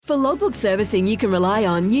For logbook servicing you can rely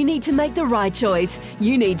on, you need to make the right choice.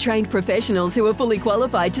 You need trained professionals who are fully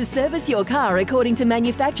qualified to service your car according to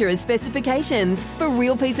manufacturer's specifications. For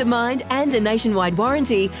real peace of mind and a nationwide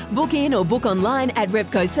warranty, book in or book online at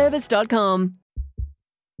repcoservice.com.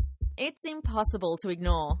 It's impossible to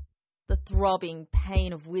ignore the throbbing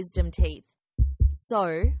pain of wisdom teeth.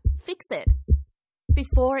 So, fix it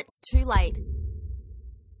before it's too late.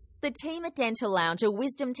 The team at Dental Lounge are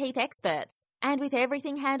wisdom teeth experts, and with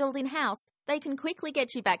everything handled in-house, they can quickly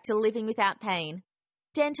get you back to living without pain.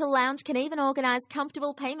 Dental Lounge can even organise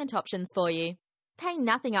comfortable payment options for you. Pay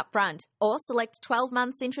nothing up front or select 12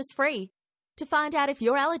 months interest-free. To find out if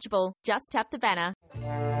you're eligible, just tap the banner.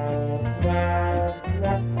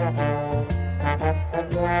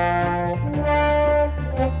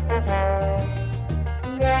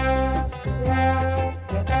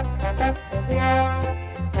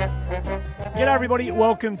 G'day everybody,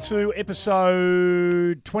 welcome to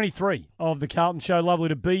episode 23 of the Carlton Show. Lovely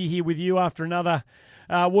to be here with you after another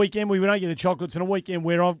weekend. We don't get the chocolates in a weekend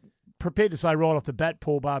where I'm prepared to say right off the bat,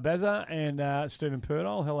 Paul Barbazza and Stephen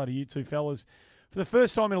Purdole. Hello to you two fellas. For the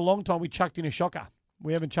first time in a long time, we chucked in a shocker.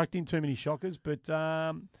 We haven't chucked in too many shockers, but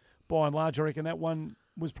by and large, I reckon that one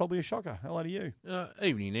was probably a shocker. Hello to you.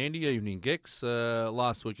 Evening, Andy. Evening, Gex.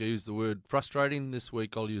 Last week I used the word frustrating. This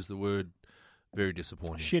week I'll use the word very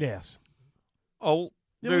disappointing. Shithouse. Oh,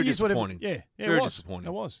 very disappointing. Very disappointing.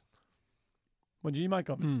 It was. What did you make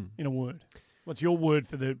of it in a word? What's your word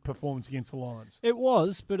for the performance against the Lions? It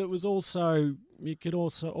was, but it was also, you could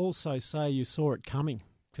also say you saw it coming,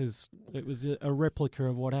 because it was a replica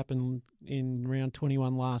of what happened in round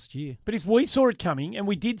 21 last year. But if we saw it coming, and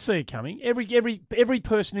we did see it coming, every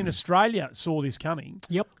person in Australia saw this coming.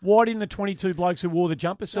 Yep. Why didn't the 22 blokes who wore the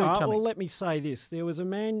jumper see it coming? Well, let me say this. There was a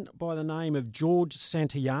man by the name of George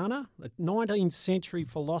Santayana, a 19th century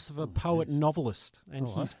philosopher, poet, novelist. And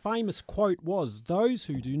his famous quote was, "Those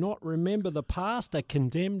who do not remember the past are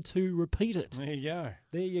condemned to repeat it." There you go.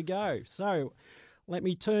 There you go. So let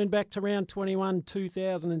me turn back to round 21,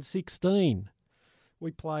 2016.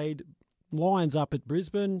 We played Lions up at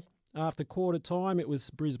Brisbane. After quarter time, it was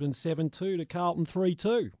Brisbane 7-2 to Carlton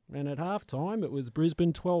 3-2. And at half time, it was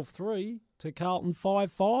Brisbane 12-3 to Carlton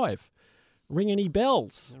 5-5. Ring any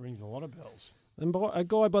bells? That rings a lot of bells. And a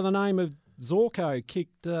guy by the name of Zorko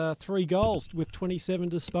kicked 3 goals with 27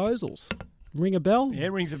 disposals. Ring a bell? Yeah,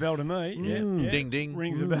 rings a bell to me. Yeah. Ding, ding.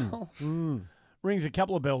 Rings a bell. Rings a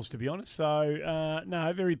couple of bells, to be honest. So,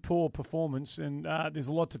 no, very poor performance, and there's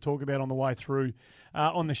a lot to talk about on the way through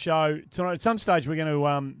on the show tonight. At some stage, we're going to,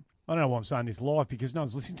 I don't know why I'm saying this live because no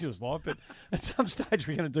one's listening to us live, but at some stage,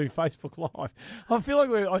 we're going to do Facebook Live. I feel like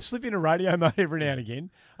I slip into radio mode every now and again.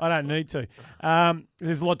 I don't need to.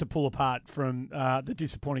 There's a lot to pull apart from the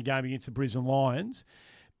disappointing game against the Brisbane Lions.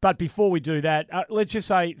 But before we do that, let's just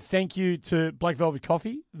say thank you to Black Velvet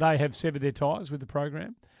Coffee. They have severed their ties with the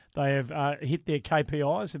program. They have hit their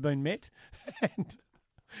KPIs, have been met, and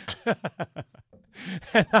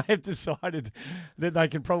they have decided that they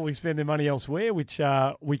can probably spend their money elsewhere, which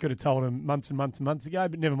we could have told them months and months and months ago,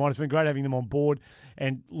 but never mind. It's been great having them on board,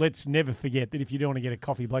 and let's never forget that if you do want to get a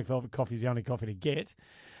coffee, Black Velvet Coffee is the only coffee to get.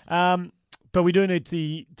 But we do need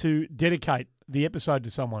to dedicate the episode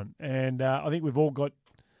to someone, and I think we've all got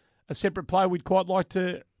a separate player we'd quite like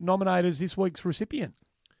to nominate as this week's recipient.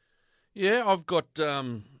 Yeah, I've got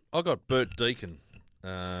Bert Deacon. He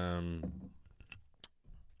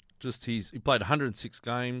played 106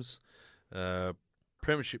 games,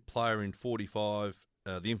 premiership player in 45,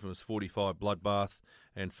 the infamous 45 bloodbath,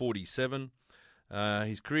 and 47.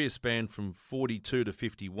 His career spanned from 42 to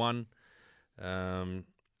 51.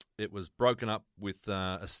 It was broken up with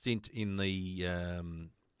a stint in the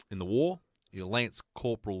war. Lance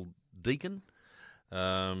Corporal Deacon.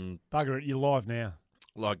 Bugger it, you're live now.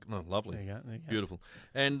 Lovely. There you go. Beautiful.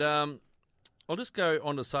 And I'll just go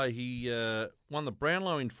on to say he won the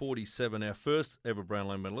Brownlow in 47, our first ever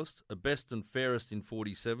Brownlow medalist, a best and fairest in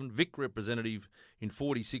 47, Vic representative in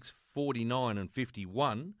 46, 49 and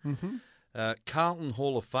 51, Carlton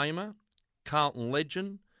Hall of Famer, Carlton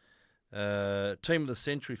legend, team of the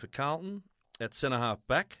century for Carlton at centre-half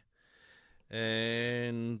back,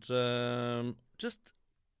 and just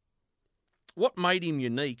what made him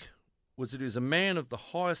unique was that he was a man of the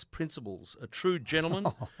highest principles, a true gentleman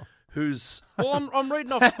who's... Well, I'm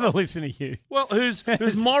reading off... Have a listen to you. Well, whose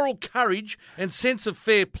moral courage and sense of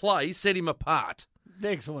fair play set him apart.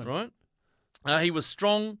 Excellent. Right? He was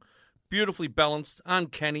strong, beautifully balanced,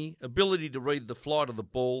 uncanny, ability to read the flight of the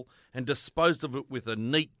ball and disposed of it with a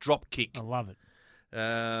neat drop kick. I love it.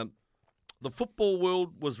 The football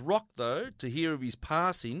world was rocked, though, to hear of his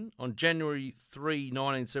passing on January 3,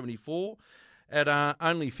 1974, at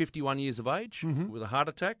only 51 years of age with a heart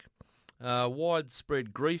attack.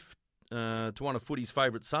 Widespread grief to one of footy's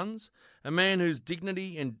favourite sons. A man whose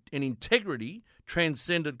dignity and integrity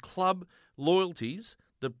transcended club loyalties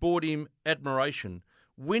that brought him admiration.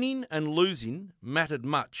 Winning and losing mattered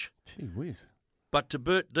much. Gee whiz. But to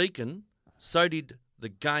Bert Deacon, so did the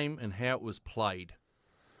game and how it was played.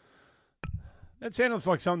 That sounded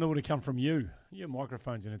like something that would have come from you. Your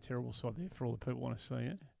microphone's in a terrible spot there for all the people want to see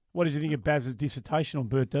it. What did you think of Baz's dissertation on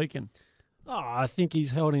Bert Deacon? Oh, I think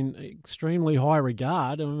he's held in extremely high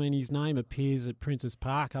regard. I mean, his name appears at Princes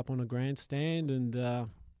Park up on a grandstand, and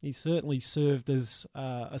he certainly served as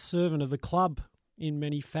a servant of the club in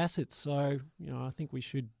many facets. So, I think we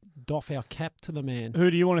should doff our cap to the man.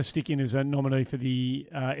 Who do you want to stick in as a nominee for the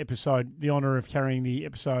episode, the honour of carrying the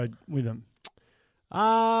episode with him? You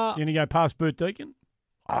going to go past Bert Deacon?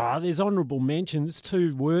 There's honourable mentions,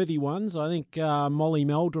 two worthy ones. I think Molly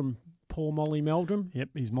Meldrum, Paul Molly Meldrum. Yep,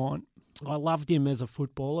 he's mine. I loved him as a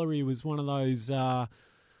footballer. He was one of those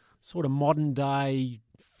sort of modern day,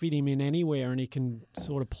 fit him in anywhere and he can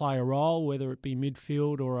sort of play a role, whether it be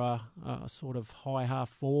midfield or a sort of high half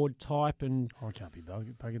forward type. And I can't be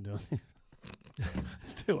bugging doing this.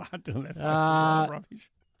 It's too hard doing that rubbish.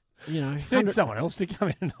 You need someone else to come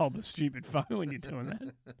in and hold the stupid phone when you're doing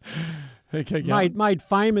that. Okay, made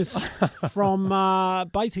famous from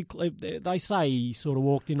basically, they say he sort of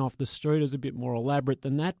walked in off the street. It was a bit more elaborate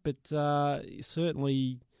than that, but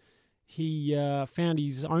certainly he found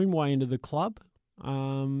his own way into the club,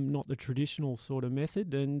 not the traditional sort of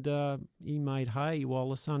method, and he made hay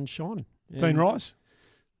while the sun shone. Dean Rice?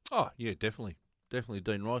 Oh, yeah, definitely. Definitely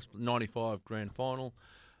Dean Rice. 95 grand final.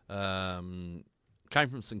 Came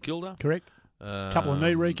from St Kilda. Correct. Couple of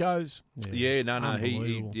knee recos. He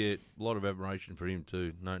a lot of admiration for him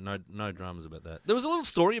too. No dramas about that. There was a little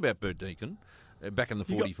story about Bert Deacon back in the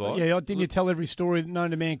 45. Didn't you tell every story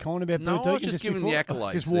known to mankind about Bert Deacon? No, I was just giving the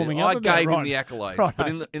accolades. Just warming up. I gave him the accolades. Right.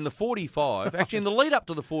 But in the 45, actually in the lead up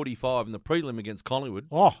to the 45 in the prelim against Collingwood.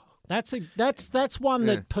 Oh, that's one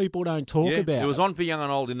that people don't talk about. It was on for young and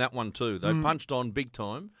old in that one too. They punched on big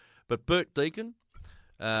time. But Bert Deacon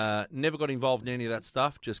never got involved in any of that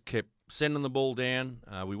stuff, just kept sending the ball down.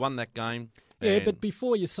 We won that game. Yeah, but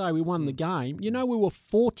before you say we won the game, we were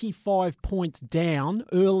 45 points down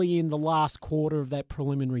early in the last quarter of that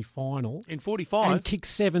preliminary final. In 45? And kicked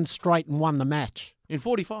 7 straight and won the match. In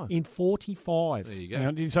 45? In 45. There you go.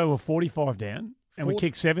 Now, did you say we were 45 down? And we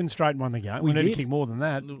kicked 7 straight and won the game. We need to kick more than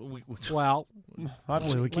that. Well,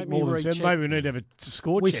 hopefully we kick more than 7. Maybe we need to have a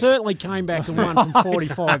score check. We certainly came back and won from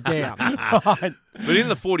 45 down. Right. But in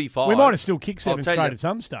the 45... We might have still kicked 7 straight at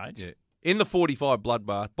some stage. Yeah. In the 45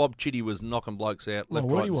 bloodbath, Bob Chitty was knocking blokes out left,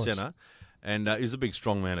 right and centre. And he was a big,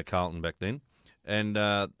 strong man at Carlton back then. And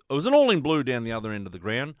it was an all in blue down the other end of the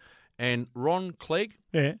ground. And Ron Clegg...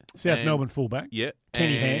 Yeah, South Melbourne fullback. Yeah.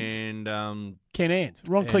 Kenny Hands. And... Ken Hands.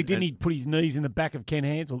 Ron Clegg, didn't he put his knees in the back of Ken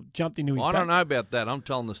Hands or jumped into his back? I don't know about that. I'm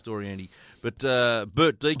telling the story, Andy. But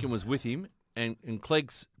Bert Deacon was with him, and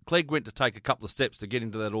Clegg went to take a couple of steps to get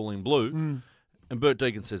into that all in blue. And Bert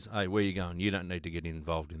Deacon says, "Hey, where are you going? You don't need to get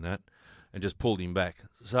involved in that." And just pulled him back.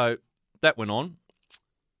 So that went on.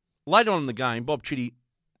 Later on in the game, Bob Chitty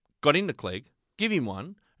got into Clegg, give him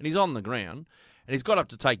one, and he's on the ground, and he's got up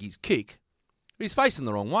to take his kick, but he's facing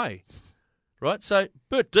the wrong way. Right? So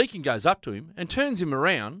Bert Deacon goes up to him and turns him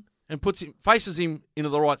around and faces him into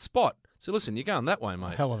the right spot. So listen, you're going that way,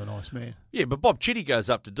 mate. Hell of a nice man. Yeah, but Bob Chitty goes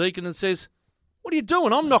up to Deacon and says, "What are you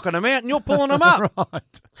doing? I'm knocking him out and you're pulling him up."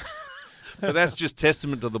 Right. But that's just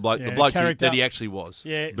testament to the bloke that he actually was.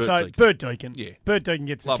 Yeah, Deacon. Bert Deacon. Yeah. Bert Deacon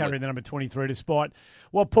gets to carry the number 23 despite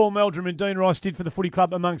what Paul Meldrum and Dean Rice did for the footy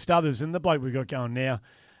club, amongst others. And the bloke we've got going now,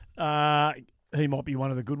 he might be one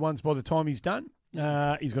of the good ones by the time he's done.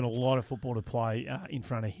 He's got a lot of football to play in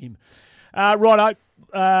front of him. Righto,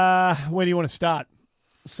 where do you want to start?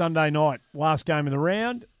 Sunday night, last game of the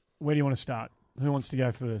round. Where do you want to start? Who wants to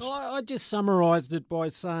go first? Well, I just summarised it by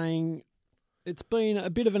saying it's been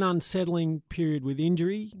a bit of an unsettling period with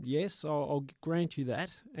injury. Yes, I'll grant you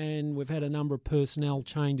that. And we've had a number of personnel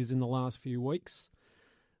changes in the last few weeks.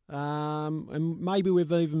 And maybe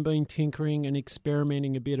we've even been tinkering and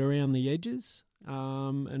experimenting a bit around the edges.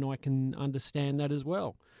 And I can understand that as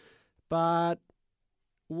well. But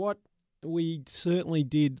what we certainly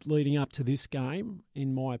did leading up to this game,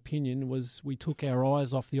 in my opinion, was we took our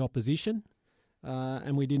eyes off the opposition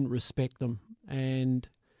and we didn't respect them. And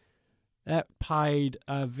that paid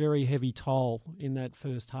a very heavy toll in that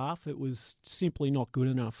first half. It was simply not good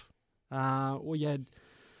enough. We had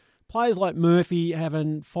players like Murphy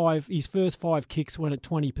having his first 5 kicks went at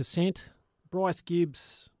 20%. Bryce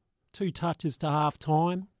Gibbs, 2 touches to half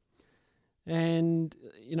time. And,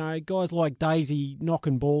 guys like Daisy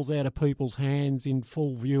knocking balls out of people's hands in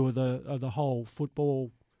full view of the whole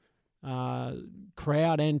football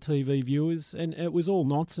crowd and TV viewers. And it was all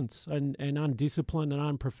nonsense and undisciplined and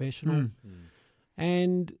unprofessional.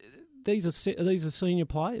 And these are senior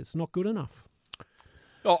players, not good enough.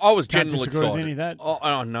 Oh, I was Can't genuinely disagree with excited. any of that.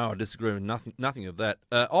 Oh, no, I disagree with nothing of that.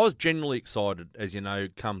 I was genuinely excited, as you know,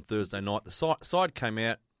 come Thursday night. The side came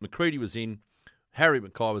out, McCready was in, Harry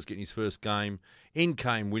Mackay was getting his first game, in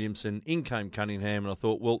came Williamson, in came Cunningham, and I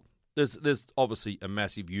thought, well, there's obviously a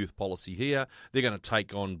massive youth policy here. They're going to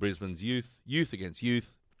take on Brisbane's youth against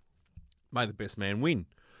youth. May the best man win.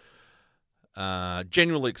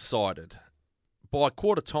 Genuinely excited. By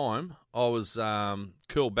quarter time, I was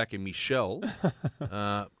curled back in my shell,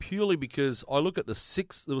 purely because I look at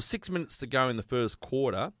there was 6 minutes to go in the first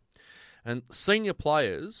quarter, and senior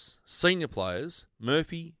players,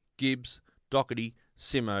 Murphy, Gibbs, Doherty,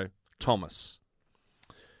 Simo, Thomas.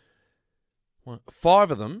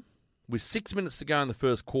 5 of them, with 6 minutes to go in the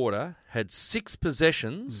first quarter, had 6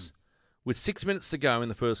 possessions with 6 minutes to go in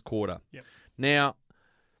the first quarter. Yep. Now,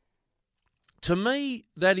 to me,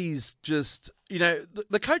 that is just,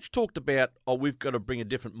 the coach talked about, we've got to bring a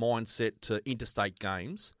different mindset to interstate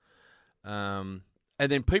games. And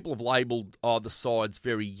then people have labelled, the side's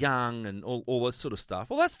very young and all this sort of stuff.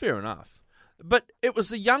 Well, that's fair enough. But it was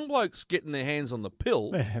the young blokes getting their hands on the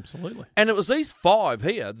pill. Yeah, absolutely. And it was these 5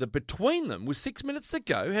 here that between them, with 6 minutes to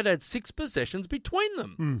go, had 6 possessions between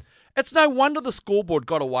them. It's no wonder the scoreboard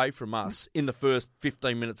got away from us in the first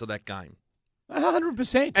 15 minutes of that game.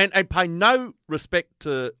 100%. And pay no respect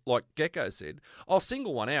to, like Gecko said, I'll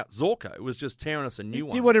single one out. Zorko was just tearing us a new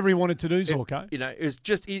one. Did whatever he wanted to do, Zorko. It was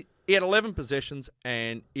just, he had 11 possessions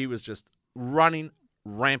and he was just running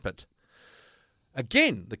rampant.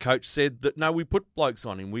 Again, the coach said that, no, we put blokes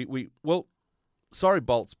on him. Well, sorry,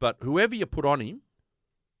 Bolts, but whoever you put on him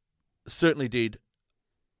certainly did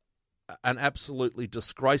an absolutely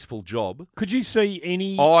disgraceful job. Could you see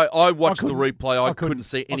any... I watched the replay. I couldn't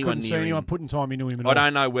see anyone near him. Anyone putting time into him at all. I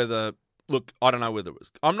don't know whether... Look, I don't know whether it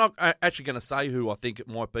was... I'm not actually going to say who I think it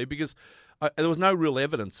might be because there was no real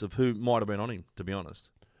evidence of who might have been on him, to be honest.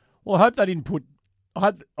 Well, I hope they didn't put...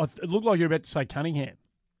 it looked like you were about to say Cunningham.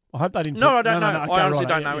 I hope they didn't No, put... I don't know. Okay, I honestly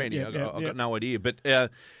right. don't know any. I've got no idea. But,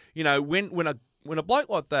 when a bloke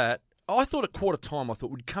like that... I thought at quarter time,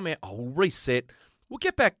 we'd come out, we'll reset, we'll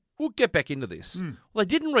get back into this. Well, they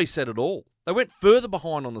didn't reset at all. They went further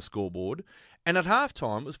behind on the scoreboard, and at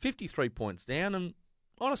halftime it was 53 points down. And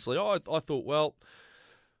honestly, I thought, well,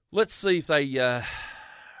 let's see if they're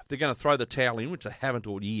going to throw the towel in, which they haven't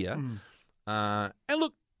all year. And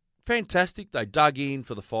look, fantastic. They dug in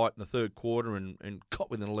for the fight in the third quarter and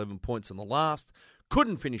got within 11 points in the last.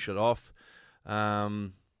 Couldn't finish it off.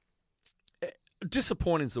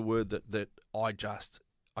 Disappointing is the word that I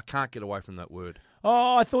can't get away from that word.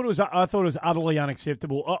 Oh, I thought it was utterly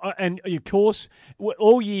unacceptable. And of course,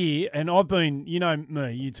 all year, and I've been,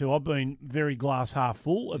 me, you two, I've been very glass half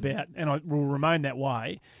full about, and I will remain that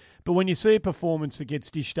way. But when you see a performance that gets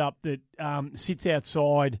dished up that sits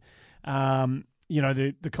outside, the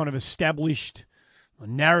kind of established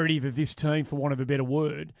narrative of this team, for want of a better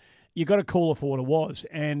word, you've got to call it for what it was.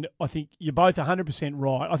 And I think you're both 100%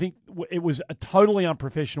 right. I think it was a totally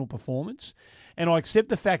unprofessional performance. And I accept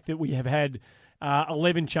the fact that we have had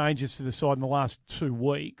 11 changes to the side in the last 2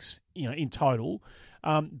 weeks, in total.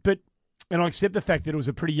 And I accept the fact that it was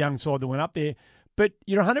a pretty young side that went up there. But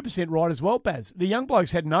you're 100% right as well, Baz. The young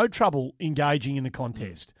blokes had no trouble engaging in the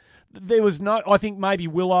contest. There was I think maybe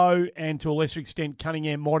Willow and to a lesser extent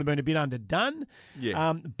Cunningham might have been a bit underdone.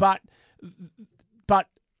 Yeah. But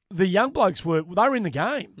the young blokes were in the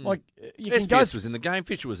game. Like SPS was in the game.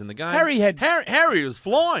 Fisher was in the game. Harry was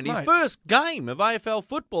flying. Mate. His first game of AFL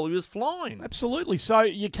football, he was flying. Absolutely. So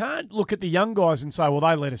you can't look at the young guys and say, well,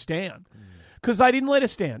 they let us down. Because they didn't let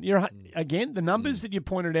us down. Again, the numbers that you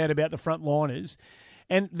pointed out about the front liners,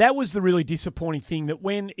 and that was the really disappointing thing, that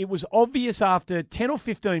when it was obvious after 10 or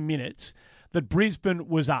 15 minutes that Brisbane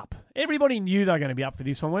was up. Everybody knew they were going to be up for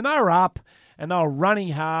this one. When they were up and they were running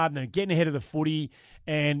hard and they were getting ahead of the footy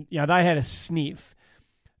and they had a sniff,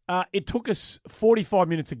 it took us 45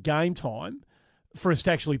 minutes of game time for us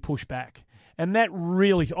to actually push back. And that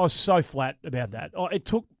really, I was so flat about that. It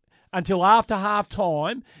took until after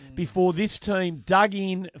half-time before this team dug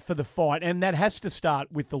in for the fight, and that has to start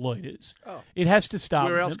with the leaders. Oh. It has to start.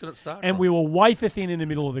 Where with else them. can it start And from? we were wafer thin in the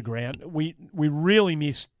middle of the ground. We really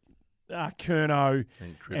missed Curnow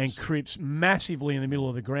and Cripps massively in the middle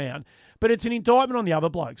of the ground. But it's an indictment on the other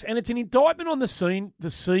blokes, and it's an indictment on the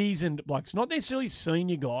seasoned blokes, not necessarily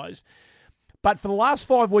senior guys. But for the last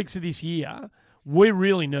 5 weeks of this year, we are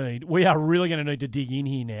really going to need to dig in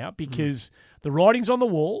here now because the writing's on the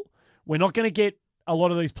wall. We're not going to get a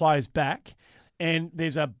lot of these players back. And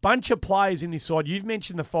there's a bunch of players in this side. You've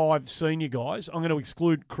mentioned the 5 senior guys. I'm going to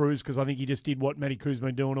exclude Cruz because I think he just did what Matty Cruz has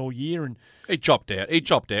been doing all year. And he chopped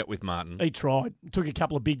out with Martin. He tried. Took a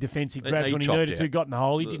couple of big defensive grabs when he needed to. Got in the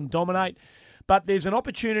hole. He didn't dominate. But there's an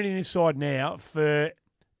opportunity in this side now for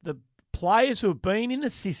the players who have been in the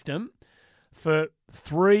system for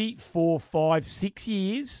 3, 4, 5, 6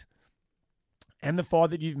 years, and the 5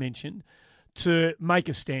 that you've mentioned, to make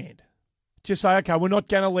a stand. Just say, okay, we're not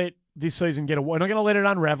going to let this season get away. We're not going to let it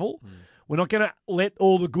unravel. We're not going to let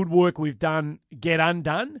all the good work we've done get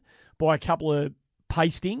undone by a couple of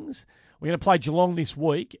pastings. We're going to play Geelong this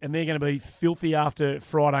week, and they're going to be filthy after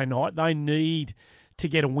Friday night. They need to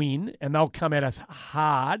get a win, and they'll come at us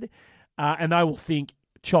hard, and they will think,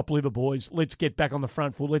 chop liver, boys. Let's get back on the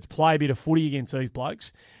front foot. Let's play a bit of footy against these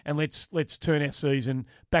blokes, and let's turn our season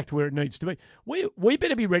back to where it needs to be. We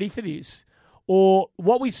better be ready for this, or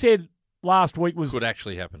what we said last week was... Could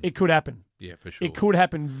actually happen. It could happen. Yeah, for sure. It could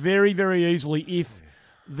happen very, very easily if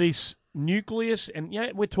this nucleus, and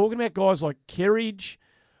we're talking about guys like Kerridge,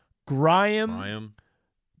 Graham.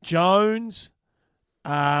 Jones.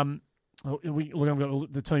 I've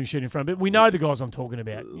got the team sheet in front, but we know the guys I'm talking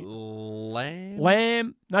about.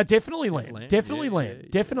 Lamb. No, definitely Lamb. Definitely Lamb. Yeah,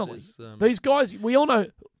 definitely. These guys, we all know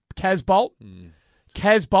Casbolt.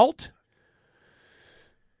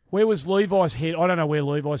 Where was Levi's head? I don't know where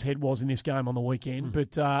Levi's head was in this game on the weekend,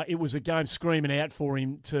 but it was a game screaming out for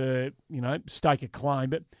him to, stake a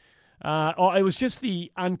claim. But it was just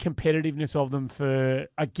the uncompetitiveness of them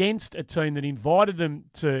against a team that invited them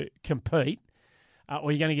to compete. Or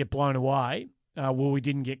you're going to get blown away. We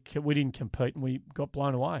didn't compete, and we got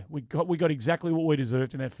blown away. We got exactly what we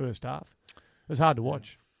deserved in that first half. It was hard to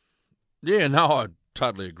watch. Yeah, no, I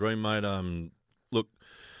totally agree, mate. Look,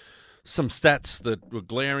 some stats that were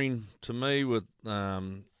glaring to me were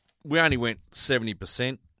we only went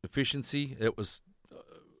 70% efficiency. It was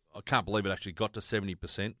I can't believe it actually got to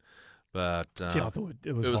 70%, but I thought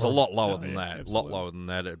it was a lot lower than that. Absolutely. A lot lower than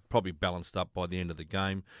that. It probably balanced up by the end of the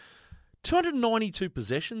game. 292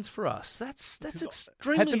 possessions for us. That's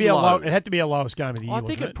extremely low. It had to be our lowest game of the year. I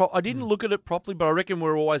think I didn't look at it properly, but I reckon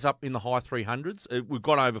we're always up in the high 300s. We've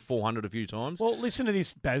gone over 400 a few times. Well, listen to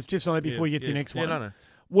this, Baz, just on that before you get to the next one. No.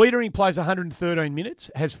 Wiedering plays 113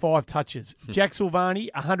 minutes, has 5 touches. Jack Silvani,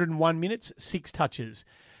 101 minutes, 6 touches.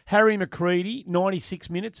 Harry McCready,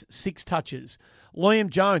 96 minutes, 6 touches. Liam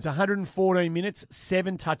Jones, 114 minutes,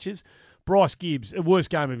 7 touches. Bryce Gibbs, the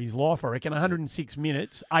worst game of his life, I reckon, 106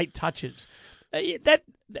 minutes, 8 touches.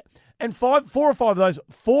 And 4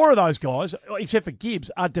 of those guys, except for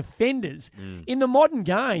Gibbs, are defenders. In the modern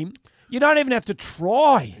game, you don't even have to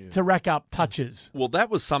try to rack up touches. Well,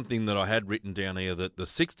 that was something that I had written down here, that the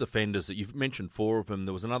 6 defenders, that you've mentioned 4 of them,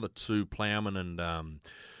 there was another 2, Plowman and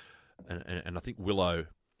I think Willow.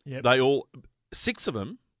 Yep. They all, 6 of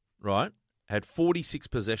them, right, had 46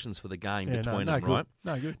 possessions for the game between them, right?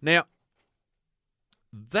 No good. Now,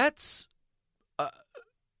 that's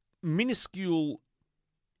minuscule.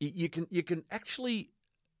 You can actually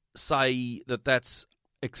say that that's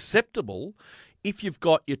acceptable if you've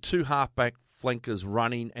got your 2 halfback flankers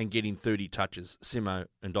running and getting 30 touches, Simo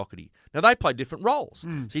and Doherty. Now, they play different roles, so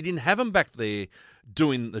you didn't have them back there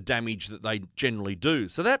doing the damage that they generally do.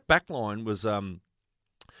 So that backline was a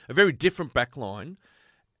very different backline,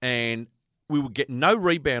 and we would get no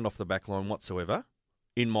rebound off the backline whatsoever,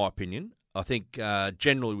 in my opinion. I think,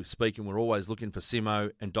 generally speaking, we're always looking for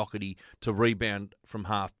Simo and Doherty to rebound from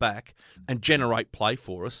half back and generate play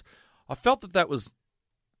for us. I felt that was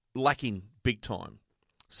lacking big time.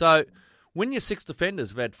 So when your 6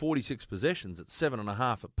 defenders have had 46 possessions at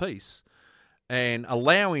 7.5 apiece and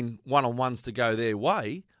allowing one-on-ones to go their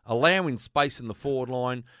way, allowing space in the forward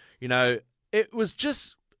line, it was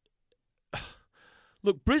just...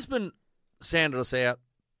 Look, Brisbane sounded us out.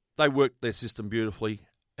 They worked their system beautifully.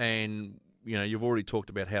 And, you've already talked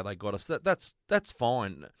about how they got us. That's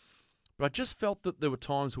fine. But I just felt that there were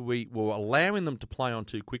times where we were allowing them to play on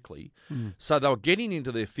too quickly. So they were getting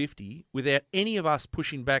into their 50 without any of us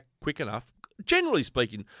pushing back quick enough. Generally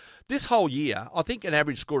speaking, this whole year, I think an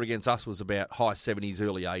average score against us was about high 70s,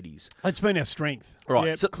 early 80s. It's been our strength. Right.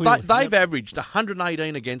 Yep, so they've averaged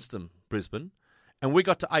 118 against them, Brisbane. And we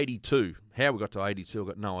got to 82. How we got to 82, I've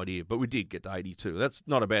got no idea. But we did get to 82. That's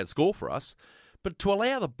not a bad score for us. But to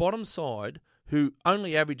allow the bottom side, who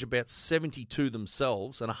only average about 72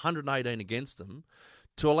 themselves and 118 against them,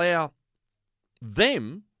 to allow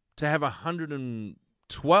them to have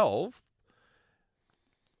 112,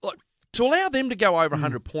 to allow them to go over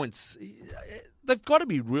 100 points, they've got to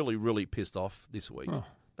be really, really pissed off this week. Oh.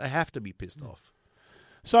 They have to be pissed off.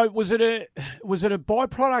 So was it a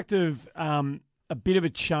byproduct of a bit of a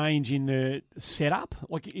change in the setup?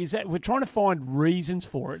 Like, is that we're trying to find reasons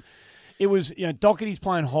for it? It was, Doherty's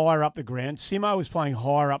playing higher up the ground. Simo was playing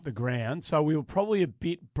higher up the ground, so we were probably a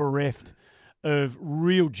bit bereft of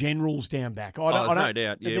real generals down back. There's no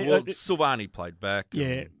doubt. Yeah, well, Silvani played back.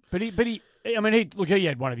 Yeah, but he he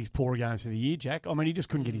had one of his poorer games of the year, Jack. I mean, he just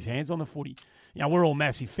couldn't get his hands on the footy. We're all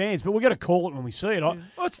massive fans, but we've got to call it when we see it. Well,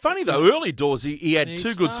 it's funny, though. Early doors, he had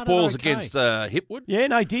two good spoils against Hipwood. Yeah,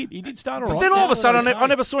 no, he did. He did start all right. But then all of a sudden, I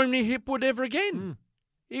never saw him near Hipwood ever again.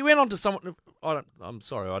 He went on to someone. I'm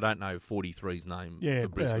sorry, I don't know 43's name for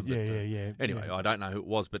Brisbane. Yeah. Anyway, I don't know who it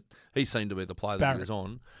was, but he seemed to be the player that he was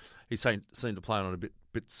on. He seemed to play on a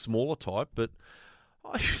bit smaller type, but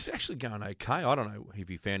he was actually going okay. I don't know if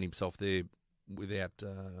he found himself there without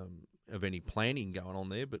of any planning going on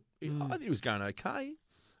there, but I think he was going okay.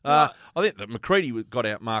 I think that McCready got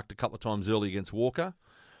outmarked a couple of times early against Walker.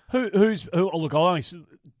 Look, I'll only,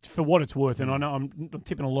 for what it's worth, and I know I'm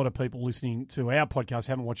tipping a lot of people listening to our podcast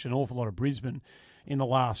haven't watched an awful lot of Brisbane in the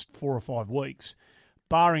last 4 or 5 weeks.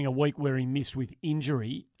 Barring a week where he missed with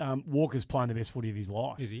injury, Walker's playing the best footy of his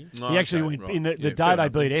life. Is he? He actually went in the day they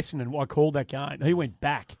beat Essendon. I called that game. He went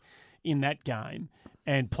back in that game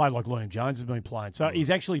and played like Liam Jones has been playing. So he's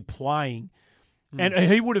actually playing, and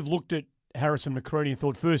he would have looked at Harrison McCready and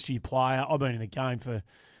thought, first year player. I've been in the game for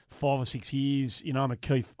 5 or 6 years. I'm a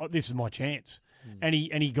key. This is my chance, and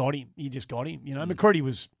he got him. He just got him. McCready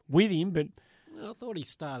was with him, but I thought he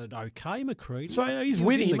started okay, McCready. So he's he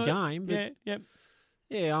with was him in the game. But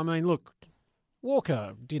Yeah. I mean, look,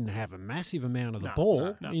 Walker didn't have a massive amount of the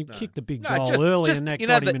ball. He kicked the big goal just, early, and that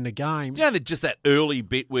got him in the game. Just that early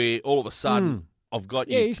bit where all of a sudden, I've got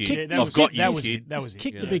you, kid. I've got you, kid. That was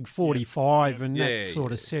kicked the big 45, and that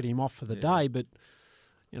sort of set him off for the day. But,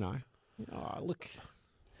 look.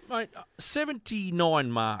 Mate,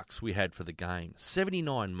 79 marks we had for the game.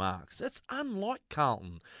 79 marks. That's unlike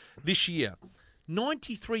Carlton this year.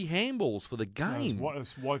 93 handballs for the game.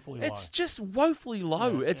 It's woefully low. It's just woefully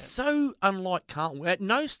low. It's so unlike Carlton. At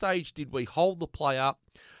no stage did we hold the play up,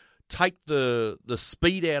 take the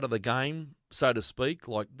speed out of the game, so to speak.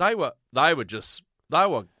 Like they were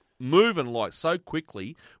moving like so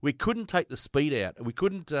quickly. We couldn't take the speed out. We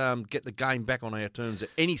couldn't get the game back on our terms at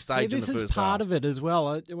any stage in the first half. This is part of it as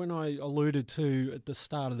well. When I alluded to at the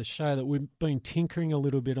start of the show that we've been tinkering a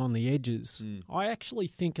little bit on the edges, I actually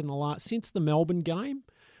think since the Melbourne game,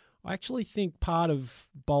 I actually think part of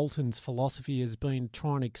Bolton's philosophy has been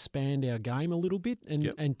trying to expand our game a little bit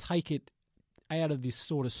and take it out of this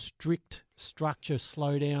sort of strict structure,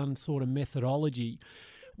 slow down sort of methodology,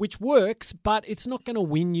 which works, but it's not going to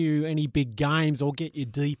win you any big games or get you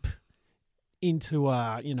deep into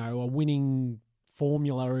a winning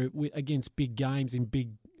formula against big games in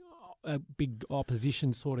big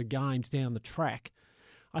opposition sort of games down the track.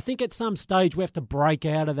 I think at some stage we have to break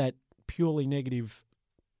out of that purely negative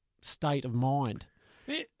state of mind.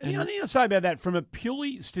 The only thing I'll say about that, from a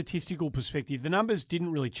purely statistical perspective, the numbers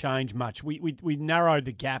didn't really change much. We narrowed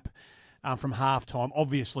the gap from halftime,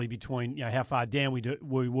 obviously, between how far down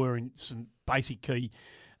we were in some basic key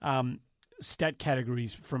stat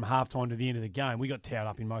categories from halftime to the end of the game. We got towed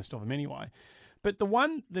up in most of them anyway. But the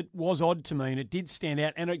one that was odd to me, and it did stand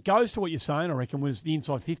out, and it goes to what you're saying, I reckon, was the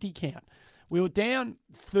inside 50 count. We were down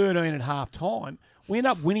 13 at half-time. We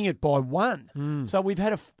ended up winning it by 1. So we've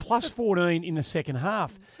had a plus 14 in the second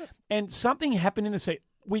half. And something happened in the second.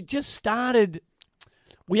 We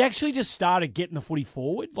actually just started getting the footy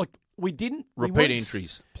forward. Like, we didn't... Repeat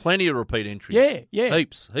entries. Plenty of repeat entries. Yeah.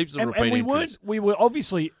 Heaps of repeat entries. We were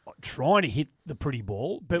obviously trying to hit the pretty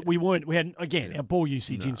ball, but we weren't. We had, again, our ball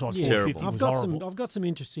usage inside 450 was horrible. I've got some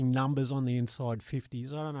interesting numbers on the inside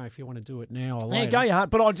 50s. I don't know if you want to do it now or later. Yeah, go your heart.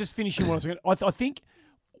 But I'll just finish you what I was going to... I think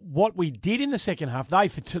what we did in the second half, they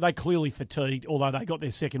clearly fatigued, although they got their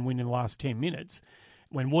second win in the last 10 minutes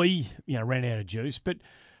when we ran out of juice. But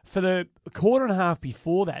for the quarter and a half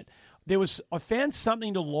before that, I found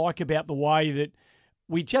something to like about the way that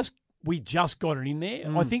we just got it in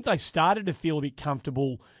there. I think they started to feel a bit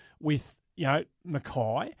comfortable with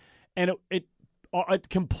Mackay, and it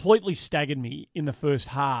completely staggered me in the first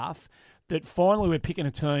half that finally we're picking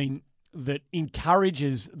a team that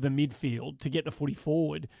encourages the midfield to get the footy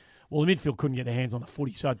forward. Well, the midfield couldn't get their hands on the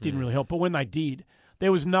footy, so it didn't really help. But when they did,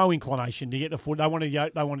 there was no inclination to get the foot. They wanted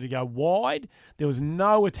to go wide. There was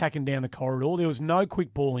no attacking down the corridor. There was no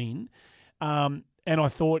quick ball in. And I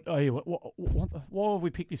thought, why have we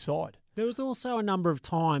picked this side? There was also a number of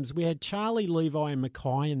times we had Charlie, Levi and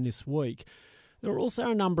Mackay in this week There were also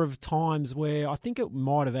a number of times where I think it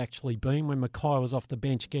might have actually been when Mackay was off the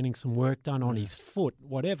bench getting some work done on his foot,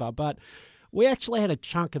 whatever, but we actually had a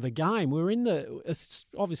chunk of the game. We were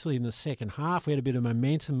obviously in the second half. We had a bit of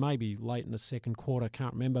momentum, maybe late in the second quarter, I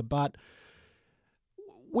can't remember, but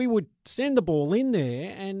we would send the ball in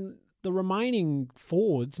there and the remaining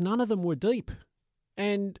forwards, none of them were deep.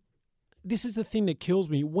 And this is the thing that kills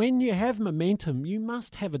me. When you have momentum, you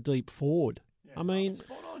must have a deep forward. Yeah, I mean,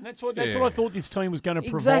 that's what I thought this team was going to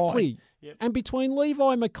provide. Exactly. Yep. And between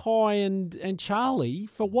Levi, Mackay and Charlie,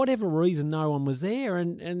 for whatever reason, no one was there.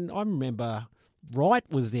 And I remember Wright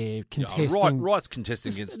was there contesting. Wright's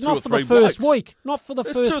contesting against not two or three Not for the first blokes. week. Not for the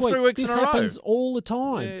It's first 2 or 3 week. weeks this in a row. happens all the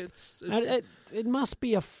time. Yeah, It must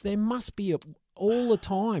be all the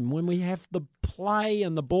time when we have the play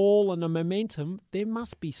and the ball and the momentum, there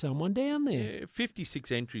must be someone down there. Yeah,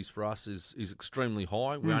 56 entries for us is extremely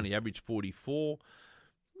high. We only average 44.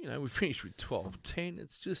 We finished with 12-10.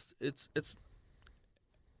 It's just it's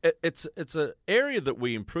an area that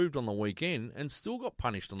we improved on the weekend and still got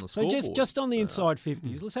punished on the scoreboard. So just on the inside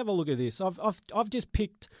 50s, let's have a look at this. I've just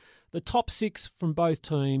picked the top 6 from both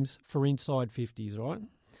teams for inside 50s, right?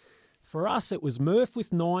 For us, it was Murph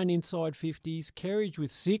with 9 inside 50s, Kerridge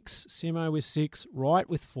with 6, Simo with 6, Wright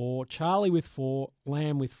with 4, Charlie with 4,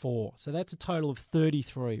 Lamb with 4. So that's a total of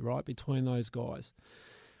 33, right, between those guys.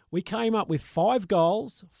 We came up with 5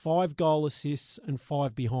 goals, 5 goal assists, and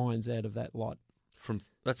 5 behinds out of that lot.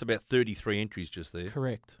 That's about 33 entries just there.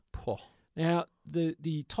 Correct. Oh. Now,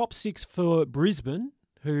 the top 6 for Brisbane,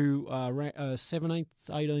 who are 17th,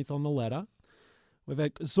 18th on the ladder, we've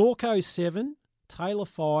had Zorko 7, Taylor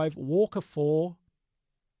 5, Walker 4,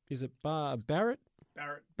 is it Barrett?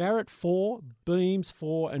 Barrett 4, Beams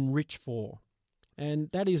 4, and Rich 4. And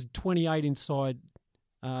that is 28 inside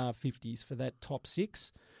 50s for that top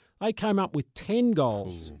 6. They came up with 10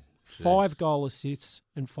 goals, 5 goal assists,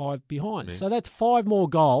 and 5 behind. Yeah. So that's 5 more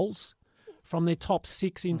goals from their top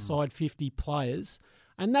 6 inside 50 players.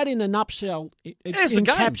 And that, in a nutshell, it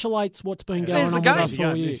encapsulates what's been going on with us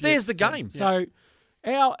all year. There's the game. So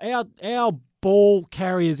our ball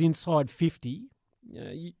carriers inside 50,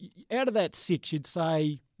 out of that 6, you'd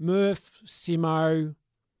say Murph, Simo,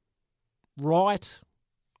 Wright,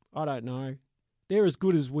 I don't know. They're as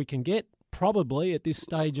good as we can get, probably, at this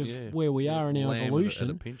stage of where we are in our evolution.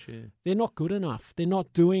 At a pinch, They're not good enough. They're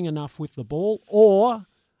not doing enough with the ball, or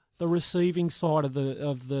the receiving side of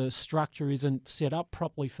the structure isn't set up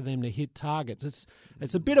properly for them to hit targets.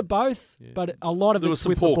 It's a bit of both, but a lot of it's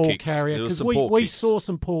with the ball carrier, because we saw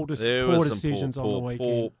some poor decisions on the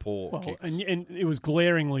weekend. Poor kicks. And it was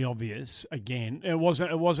glaringly obvious again. It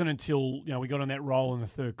wasn't until we got on that roll in the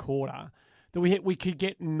third quarter that we could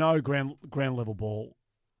get no ground level ball.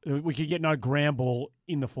 We could get no ground ball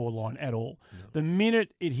in the forward line at all. No. The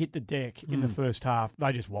minute it hit the deck in the first half,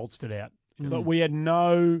 they just waltzed it out. But we had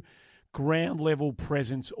no ground level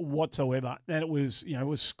presence whatsoever, and it was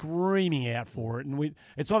screaming out for it. And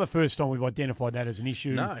it's not the first time we've identified that as an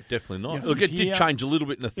issue. No, definitely not. Look, it did change a little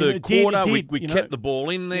bit in the third quarter. We kept the ball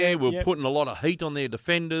in there. We were putting a lot of heat on their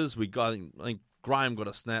defenders. I think Graham got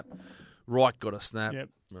a snap, Wright got a snap. Yep.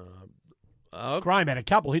 Graham had a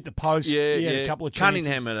couple, hit the post. He had a couple of chances.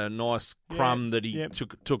 Cunningham had a nice crumb that he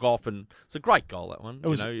took off, and it's a great goal, that one.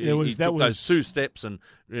 He took those 2 steps, and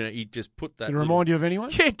he just put that. Did it remind you of anyone?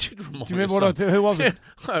 Yeah, it did remind me. Do you remember who was it?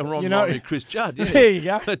 Yeah, it reminded me of Chris Judd. Yeah. There you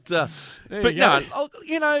go.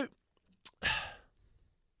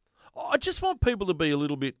 I just want people to be a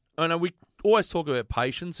little bit. I know we always talk about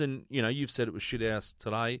patience, and you've said it was shit house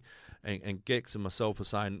today, and Gex and myself are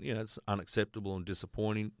saying it's unacceptable and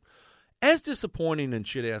disappointing. As disappointing and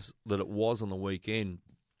shithouse that it was on the weekend,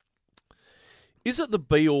 is it the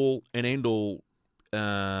be-all and end-all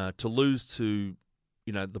to lose to,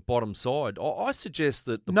 the bottom side? I suggest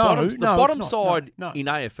that the bottom side in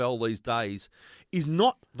AFL these days is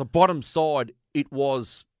not the bottom side it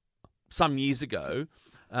was some years ago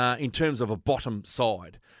in terms of a bottom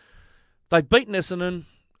side. They've beaten Essendon.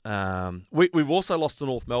 We've also lost to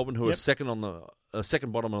North Melbourne, who are second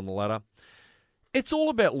bottom on the ladder. It's all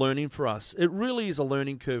about learning for us. It really is a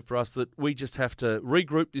learning curve for us that we just have to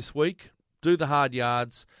regroup this week, do the hard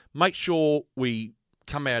yards, make sure we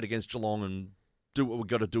come out against Geelong and do what we've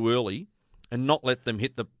got to do early and not let them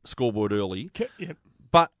hit the scoreboard early. Yep.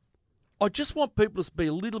 But I just want people to be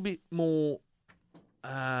a little bit more,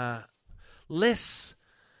 less,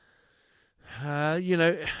 You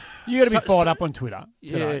got to be fired up on Twitter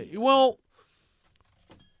today. Yeah, well,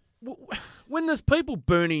 when there's people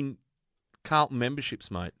burning Carlton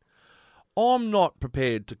memberships, mate, I'm not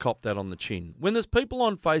prepared to cop that on the chin. When there's people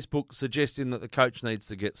on Facebook suggesting that the coach needs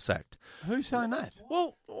to get sacked. Who's saying that?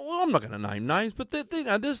 Well, I'm not going to name names, but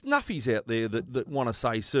there's nuffies out there that want to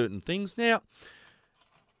say certain things. Now,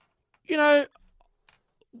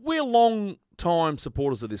 we're long-time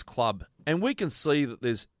supporters of this club, and we can see that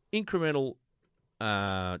there's incremental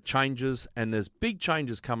changes, and there's big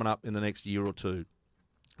changes coming up in the next year or two.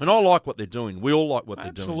 And I like what they're doing. We all like what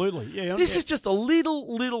they're doing. Absolutely. Yeah, This is just a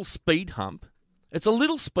little speed hump. It's a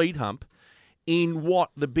little speed hump in what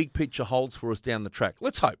the big picture holds for us down the track.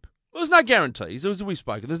 Let's hope. There's no guarantees, as we've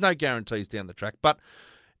spoken. There's no guarantees down the track. But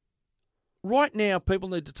right now, people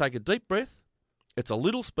need to take a deep breath. It's a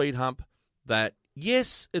little speed hump that,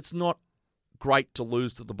 yes, it's not great to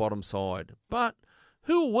lose to the bottom side. But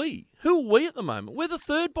who are we? Who are we at the moment? We're the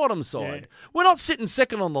third bottom side. Yeah. We're not sitting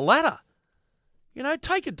second on the ladder.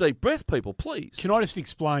 Take a deep breath, people, please. Can I just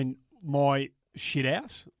explain my shit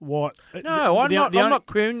house? What? No, I'm not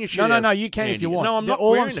querying your shit house. No, you can Andy. if you want. No, I'm not.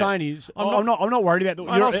 All I'm saying is, I'm not worried about.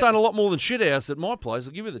 I'm not saying a lot more than shit house at my place.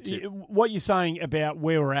 I'll give you the tip. What you're saying about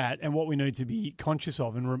where we're at and what we need to be conscious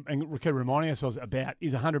of and keep reminding ourselves about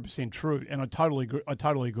is 100% true, and I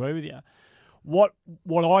totally agree with you. What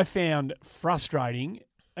I found frustrating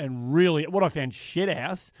and really what I found shit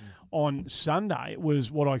house on Sunday was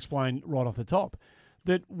what I explained right off the top,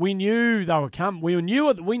 that we knew they were coming. We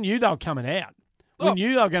knew they were coming out. We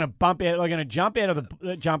knew they were going to bump out. They were going to jump out of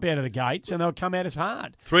the gates, and they'll come at us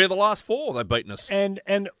hard. 3 of the last 4, they've beaten us,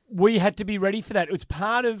 and we had to be ready for that. It's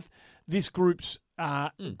part of this group's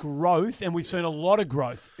growth, and we've seen a lot of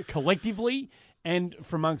growth collectively and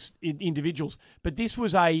from amongst individuals. But this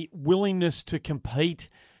was a willingness to compete,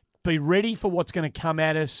 be ready for what's going to come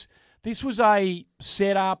at us. This was a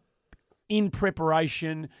setup in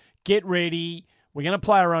preparation. Get ready. We're going to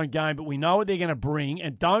play our own game, but we know what they're going to bring,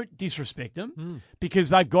 and don't disrespect them because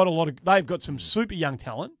they've got some super young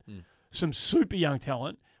talent.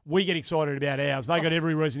 We get excited about ours. They got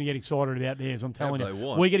every reason to get excited about theirs. I'm telling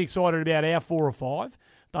you, we get excited about our 4 or 5.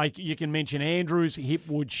 You can mention Andrews,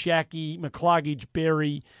 Hipwood, Shackey, McCluggage,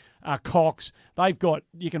 Berry, Cox.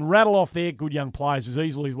 You can rattle off their good young players as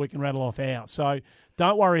easily as we can rattle off ours. So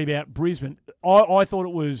don't worry about Brisbane. I thought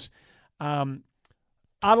it was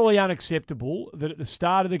utterly unacceptable that at the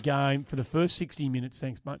start of the game, for the first 60 minutes,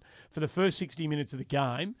 thanks, mate, for the first 60 minutes of the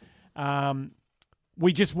game,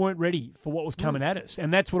 we just weren't ready for what was coming at us.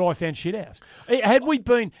 And that's what I found shit house. Had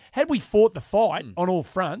we fought the fight on all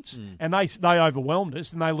fronts and they overwhelmed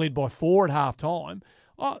us and they led by 4 at half time,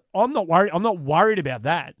 I'm not worried. I'm not worried about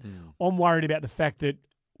that. I'm worried about the fact that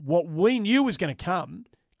what we knew was going to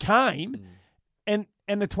came,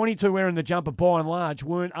 and the 22 wearing the jumper by and large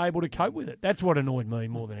weren't able to cope with it. That's what annoyed me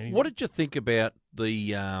more than anything. What did you think about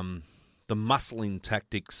the muscling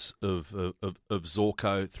tactics of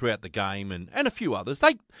Zorko throughout the game and a few others?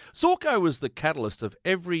 Zorko was the catalyst of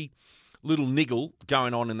every little niggle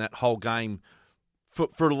going on in that whole game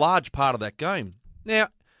for a large part of that game. Now,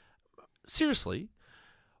 seriously,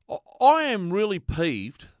 I am really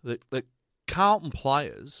peeved that Carlton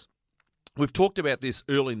players, we've talked about this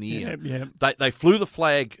early in the year. Yeah. They flew the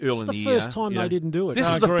flag early in the year. It's the first time they didn't do it.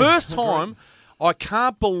 This is the first time. I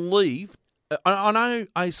can't believe. I know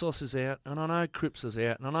ASOS is out, and I know Cripps is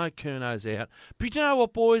out, and I know Curno's out. But you know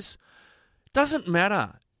what, boys? Doesn't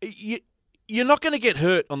matter. You're not going to get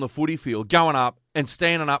hurt on the footy field going up and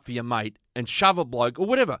standing up for your mate and shove a bloke or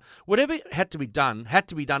whatever. Whatever had to be done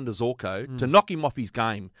to Zorko to knock him off his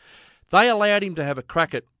game. They allowed him to have a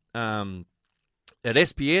crack at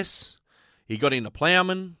SPS. He got into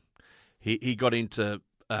Plowman. He got into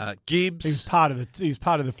Gibbs. He was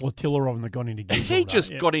part of the flotilla of them that got into Gibbs. He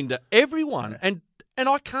just got into everyone, and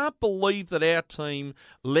I can't believe that our team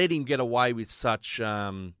let him get away with such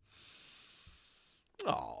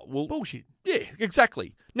bullshit. Yeah,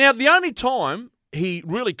 exactly. Now the only time he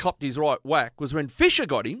really copped his right whack was when Fisher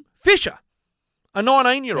got him. Fisher, a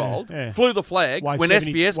 19-year-old, flew the flag when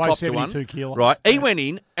SPS copped one. Kilos. Right, he went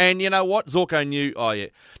in, and you know what? Zorko knew. Oh yeah.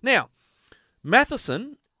 Now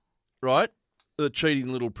Matheson, right, the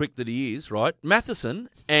cheating little prick that he is, right? Matheson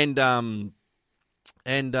and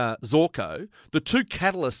Zorko, the two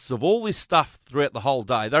catalysts of all this stuff throughout the whole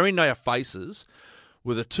day. They're in our faces.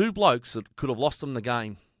 Were the two blokes that could have lost them the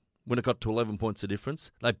game when it got to 11 points of difference.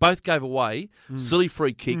 They both gave away silly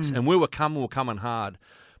free kicks, and we were coming hard.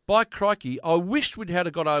 By crikey, I wished we'd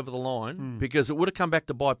had got over the line because it would have come back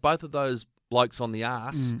to bite both of those blokes on the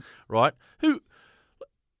arse, right? Who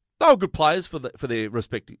They were good players for their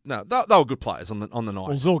respective. No, they were good players on the night.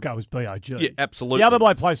 Well, Zorko was BOG. Yeah, absolutely. The other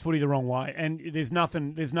bloke plays footy the wrong way, and there's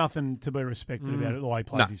nothing to be respected about it, the way he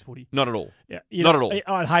plays his footy. Not at all. Yeah, Not at all.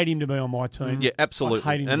 I'd hate him to be on my team. Yeah, absolutely. I'd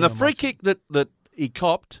hate him to And be the on free my kick that he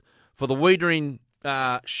copped for the Wiedering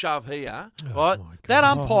shove here, right? my That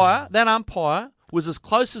God. umpire was as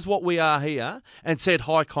close as what we are here and said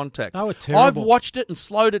high contact. They were terrible. I've watched it and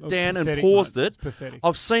slowed it was down and pathetic, paused mate. it. It's pathetic.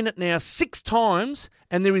 I've seen it now 6 times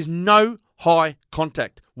and there is no high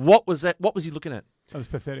contact. What was that? What was he looking at? That was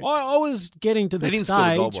pathetic. I was getting to the They didn't score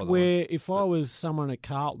the goal, stage by the where if I was someone at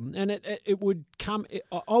Carlton, and it would come,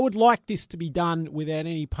 I would like this to be done without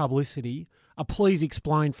any publicity. Please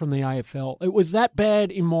explain from the AFL. It was that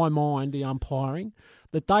bad in my mind, the umpiring,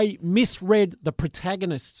 that they misread the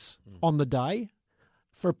protagonists on the day.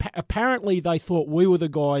 Apparently they thought we were the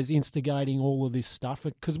guys instigating all of this stuff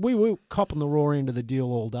because we were copping the raw end of the deal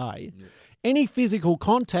all day. Yeah. Any physical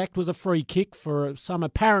contact was a free kick for some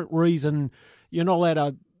apparent reason. You're not allowed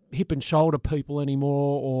to hip and shoulder people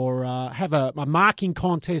anymore or have a marking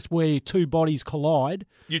contest where two bodies collide.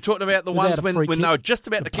 You're talking about the ones when they were just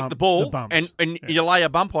about to kick the ball and you lay a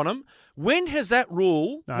bump on them. When has that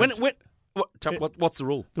rule... what's the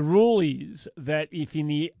rule? The rule is that if in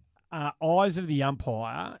the eyes of the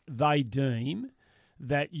umpire, they deem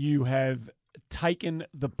that you have taken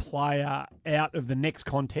the player out of the next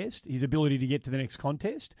contest, his ability to get to the next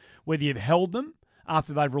contest, whether you've held them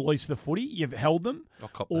after they've released the footy, you've held them,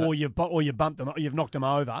 or you've bumped them, you've knocked them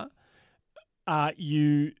over,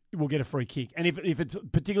 you will get a free kick. And if it's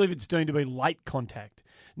particularly if it's deemed to be late contact.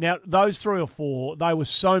 Now those 3 or 4, they were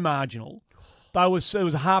so marginal. It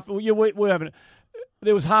was half.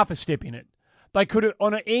 There was half a step in it. They could have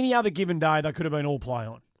on any other given day. They could have been all play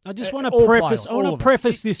on. I just want to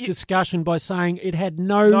preface this discussion by saying it had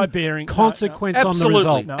no bearing, consequence on the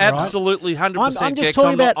result. Absolutely, 100%. I'm just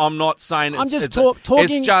talking about. I'm not saying. I'm just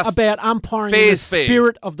talking about umpiring in the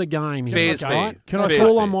spirit of the game. Fair's fair. That's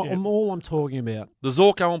all I'm talking about. The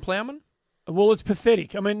Zorko on Plowman. Well, it's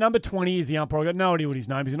pathetic. I mean, number 20 is the umpire. I've got no idea what his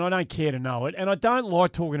name is, and I don't care to know it. And I don't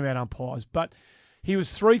like talking about umpires, but he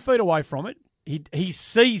was 3 feet away from it. He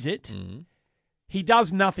sees it. Mm-hmm. He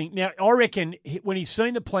does nothing. Now, I reckon when he's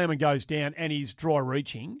seen the ploughman goes down and he's dry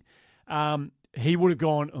reaching, he would have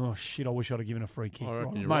gone, oh, shit, I wish I'd have given a free kick.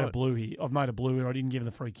 I've made a blue here. I didn't give him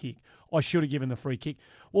the free kick. I should have given the free kick.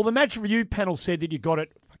 Well, the match review panel said that you got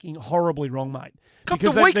it fucking horribly wrong, mate.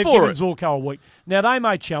 Because they've given it. Zorko a week. Now, they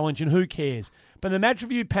may challenge, and who cares? But the match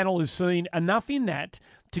review panel has seen enough in that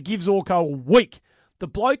to give Zorko a week. The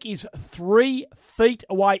bloke is 3 feet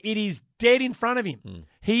away. It is dead in front of him. Mm.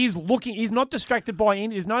 He is looking. He's not distracted by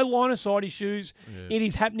any. There's no line of sight issues. Yeah. It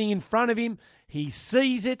is happening in front of him. He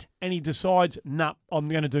sees it and he decides, nah, I'm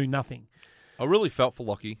going to do nothing. I really felt for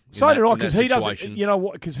Lockie. So did I, because he doesn't. You know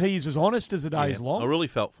what? Because he's as honest as the day is long. I really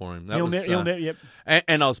felt for him. Yep.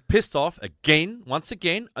 And I was pissed off once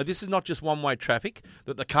again. This is not just one-way traffic.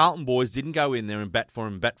 That the Carlton boys didn't go in there and bat for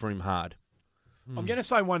him hard. I'm going to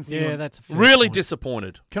say one thing. Yeah, that's a really point.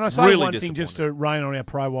 Disappointed. Can I say one thing just to rain on our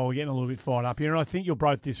pro while we're getting a little bit fired up here? And I think you'll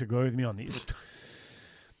both disagree with me on this.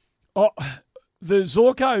 The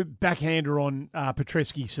Zorko backhander on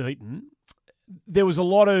Petreski-Seaton, there was a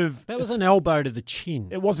lot of... That was an elbow to the chin.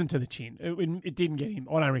 It wasn't to the chin. It didn't get him.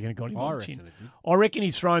 I don't reckon it got him on the chin. I reckon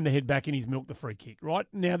he's thrown the head back and he's milked the free kick, right?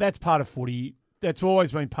 Now, that's part of footy. That's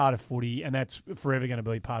always been part of footy, and that's forever going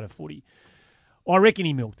to be part of footy. I reckon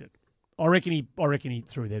he milked it. I reckon he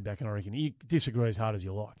threw their back, and I reckon you disagree as hard as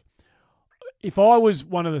you like. If I was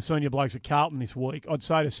one of the senior blokes at Carlton this week, I'd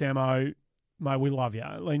say to Samo, mate, we love you,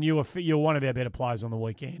 and you're one of our better players on the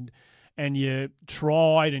weekend, and you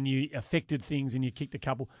tried and you affected things and you kicked a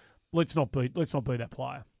couple. Let's not be that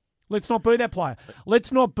player. Let's not be that player.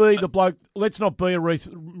 Let's not be the bloke. Let's not be a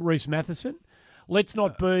Reece Matheson. Let's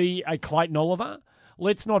not be a Clayton Oliver.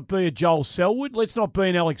 Let's not be a Joel Selwood. Let's not be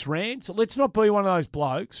an Alex Rance. Let's not be one of those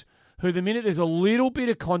blokes who the minute there's a little bit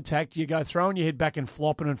of contact, you go throwing your head back and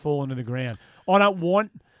flopping and falling to the ground. I don't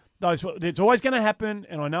want those. It's always going to happen,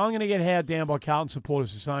 and I know I'm going to get howled down by Carlton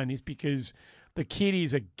supporters for saying this because the kid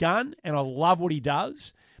is a gun, and I love what he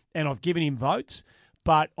does, and I've given him votes,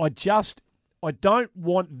 but I don't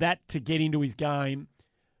want that to get into his game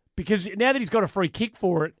because now that he's got a free kick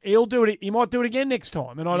for it, he'll do it. He might do it again next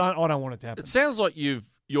time, and I don't want it to happen. It sounds like you're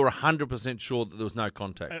 100% sure that there was no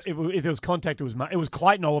contact. If there was contact, it was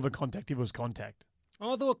Clayton Oliver contact. If it was contact,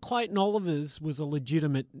 I thought Clayton Oliver's was a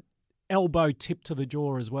legitimate elbow tip to the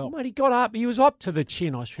jaw as well. Mate, he got up. He was up to the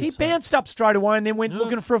chin. I should say he bounced up straight away and then went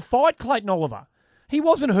looking for a fight. Clayton Oliver. He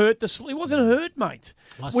wasn't hurt. He wasn't hurt, mate.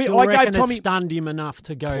 I still reckon it stunned him enough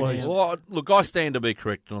to go Please. down. Well, look, I stand to be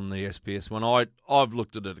corrected on the SPS one. I've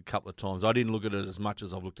looked at it a couple of times. I didn't look at it as much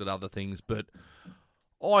as I've looked at other things, but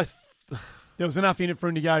there was enough in it for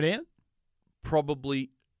him to go down?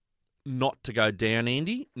 Probably not to go down,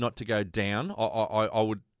 Andy, not to go down. I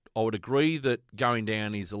would agree that going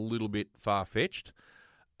down is a little bit far-fetched.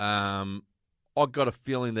 I got a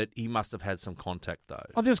feeling that he must have had some contact, though.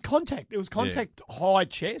 Oh, there was contact. There was contact high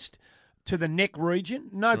chest to the neck region.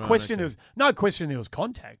 No question. Okay. There was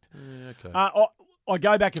contact. Okay. I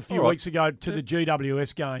go back a few All right. weeks ago to the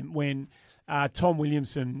GWS game when Tom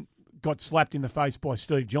Williamson got slapped in the face by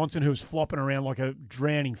Steve Johnson, who was flopping around like a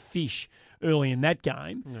drowning fish early in that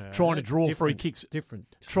game, trying to draw free kicks.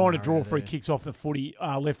 Trying to draw free kicks off the footy,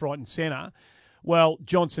 left, right, and centre. Well,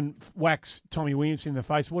 Johnson whacks Tommy Williamson in the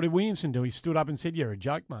face. What did Williamson do? He stood up and said, "You're a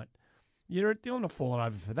joke, mate. I'm not falling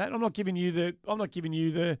over for that. I'm not giving you the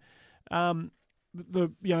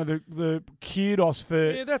kudos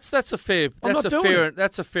for." Yeah, that's a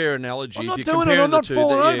fair analogy. I'm not if doing you're it. I'm not comparing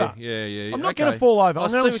falling the over. two, yeah. I'm not going to fall over. I I'm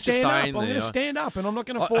see going to what you're stand up. saying I'm going to there. stand up, and I'm not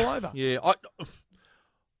going to fall over. Yeah,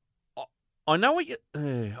 I know what you.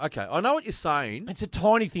 Okay, I know what you're saying. It's a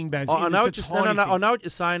tiny thing, Baz. I know what It's you're. a tiny No, thing. I know what you're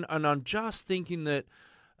saying, and I'm just thinking that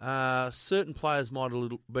certain players might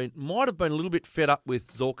have been a little bit fed up with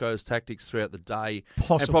Zorko's tactics throughout the day,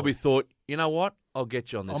 Possibly. and probably thought, you know what, I'll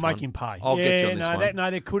get you on this. I'll one. make him pay. I'll get you on this one.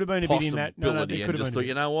 There could have been a bit in that. No, there Possibility, could and have just been. thought,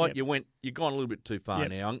 you know what, Yep. you've gone a little bit too far Yep.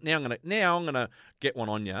 now. Now I'm gonna get one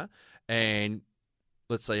on you, and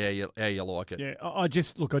let's see how you like it. Yeah, I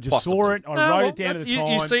just saw Possibly. it. I wrote it down at the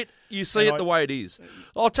time. You see it the way it is.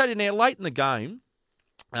 I'll tell you now. Late in the game,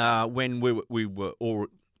 when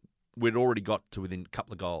we'd already got to within a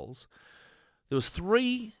couple of goals, there was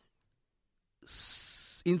three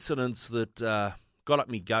incidents that got up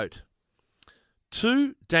me goat.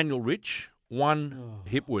 2, Daniel Rich. 1,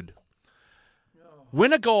 Hipwood.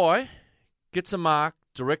 When a guy gets a mark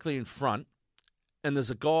directly in front, and there's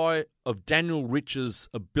a guy of Daniel Rich's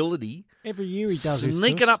ability Every year he does this.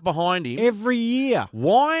 sneaking up behind him. Every year.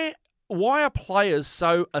 Why are players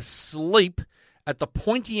so asleep at the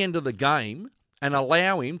pointy end of the game and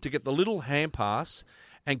allow him to get the little hand pass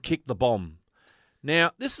and kick the bomb?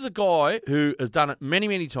 Now, this is a guy who has done it many,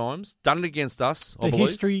 many times, done it against us, I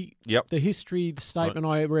believe. The history statement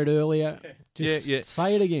I read earlier, just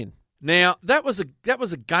say it again. Now, that was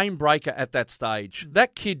a game breaker at that stage.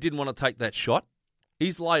 That kid didn't want to take that shot.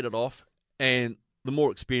 He's laid it off, and the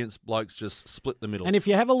more experienced blokes just split the middle. And if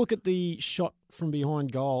you have a look at the shot from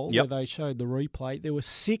behind goal, Yep. where they showed the replay, there were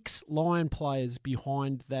 6 Lion players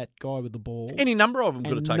behind that guy with the ball. Any number of them could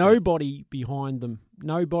have and taken it. nobody behind them.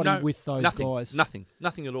 Nobody with those guys. Nothing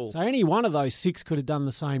at all. So any one of those 6 could have done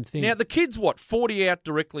the same thing. Now, the kid's 40 out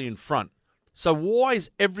directly in front. So why is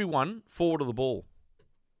everyone forward of the ball?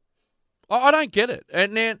 I don't get it.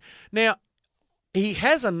 And now he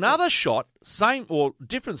has another shot, same or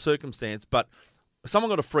different circumstance, but someone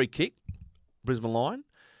got a free kick, Brisbane Lion.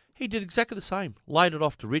 He did exactly the same. Laid it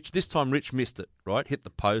off to Rich. This time Rich missed it, right? Hit the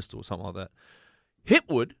post or something like that.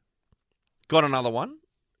 Hipwood got another one,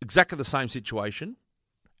 exactly the same situation,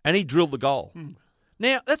 and he drilled the goal.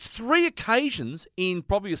 Now, that's 3 occasions in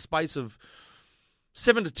probably a space of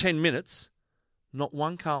 7 to 10 minutes. Not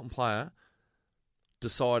one Carlton player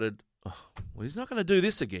decided, well, he's not going to do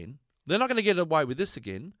this again. They're not going to get away with this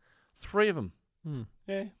again. 3 of them.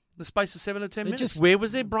 Yeah. The space of 7 to 10 minutes. just- Where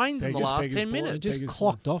was their brains in the Beggars, last beggars, 10 boy. minutes? Just Beggars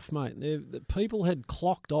clocked off, mate. The people had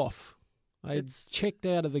clocked off. They'd checked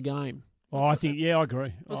out of the game. Oh, I think, I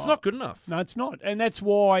agree. It's not good enough. No, it's not. And that's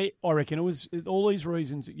why I reckon it was all these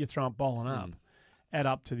reasons that you throw up bowling up add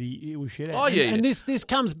up to it was shit out. Oh, yeah. And this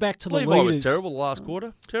comes back to the Levi leaders. was terrible the last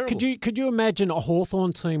quarter. Terrible. Could you imagine a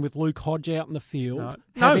Hawthorn team with Luke Hodge out in the field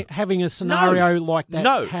No. having a scenario like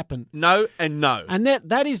that happen? No and no. And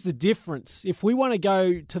that is the difference. If we want to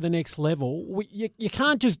go to the next level, you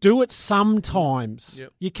can't just do it sometimes.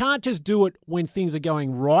 Yep. You can't just do it when things are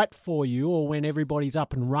going right for you or when everybody's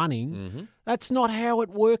up and running. Mm-hmm. That's not how it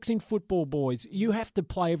works in football, boys. You have to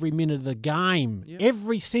play every minute of the game. Yep.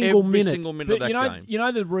 Every single Every minute. single minute of But that game. you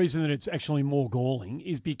know the reason that it's actually more galling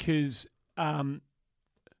is because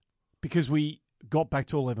we got back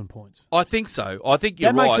to 11 points. I think so. I think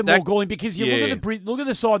you're That right. makes it more galling because you Yeah. look at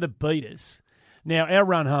the side that beat us. Now, our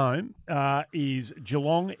run home is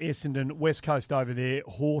Geelong, Essendon, West Coast over there,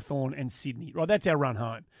 Hawthorn and Sydney. Right, that's our run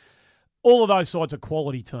home. All of those sides are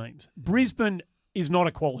quality teams. Brisbane is not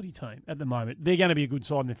a quality team at the moment. They're going to be a good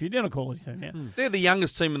side in the future. They're not a quality team now. They're the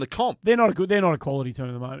youngest team in the comp. They're not a quality team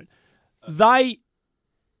at the moment. They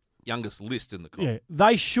Youngest list in the comp.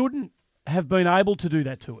 they shouldn't have been able to do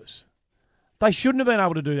that to us. They shouldn't have been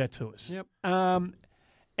able to do that to us. Yep.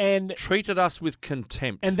 And Treated us with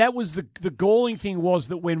contempt. And that was the galling thing was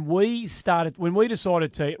that when we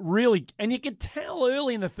decided to really, and you could tell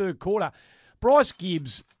early in the third quarter, Bryce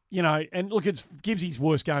Gibbs, and look, it's Gibbsy's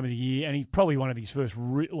worst game of the year, and he's probably one of his first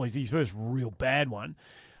real bad one.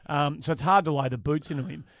 So it's hard to lay the boots into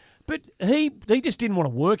him. But he just didn't want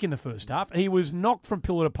to work in the first half. He was knocked from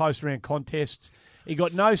pillar to post around contests. He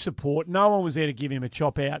got no support. No one was there to give him a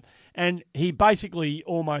chop out. And he basically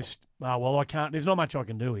almost, I can't, there's not much I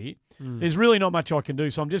can do here. There's really not much I can do,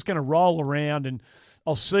 so I'm just going to roll around and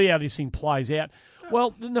I'll see how this thing plays out.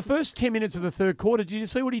 Well, in the first 10 minutes of the third quarter, did you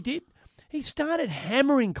see what he did? He started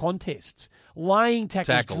hammering contests, laying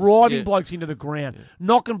tackles, driving blokes into the ground,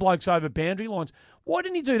 knocking blokes over boundary lines. Why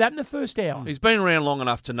didn't he do that in the first hour? He's been around long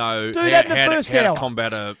enough to know how to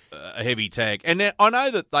combat a heavy tag. And now, I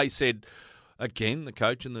know that they said, again, the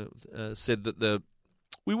coach said that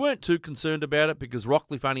we weren't too concerned about it because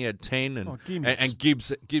Rockcliffe only had 10 and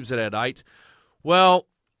Gibbs had 8. Well,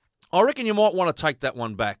 I reckon you might want to take that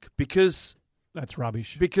one back because that's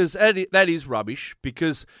rubbish. Because that is rubbish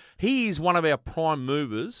because he is one of our prime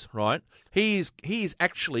movers, right? He is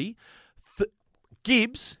actually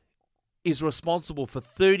Gibbs is responsible for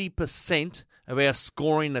 30% of our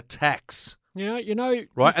scoring attacks. You know,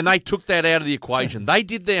 right? And they took that out of the equation. They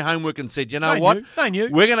did their homework and said, They knew.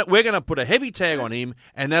 We're gonna put a heavy tag on him,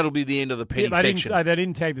 and that'll be the end of the penny section. They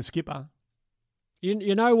didn't tag the skipper.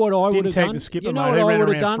 You know what I would have done? Didn't tag the skipper, you know mate. He ran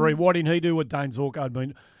around done? free. Why didn't he do what Dane Zorko had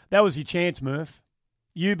been? That was your chance, Murph.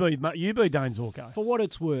 You be Dane Zorko. For what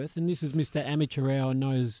it's worth, and this is Mr. Amateur Hour,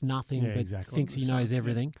 knows nothing but thinks he knows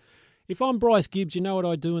everything. If I'm Bryce Gibbs, you know what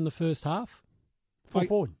I do in the first half? Full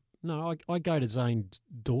forward. No, I go to Zane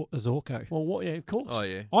Zorko. Well, what? Yeah, of course. Oh,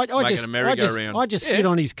 yeah. I just sit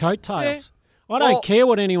on his coattails. Yeah. I don't care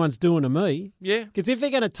what anyone's doing to me. Yeah. Because if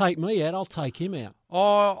they're going to take me out, I'll take him out.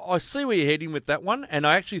 Oh, I see where you're heading with that one, and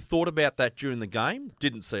I actually thought about that during the game.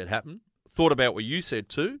 Didn't see it happen. Thought about what you said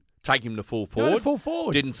too. Take him to full forward. Go to full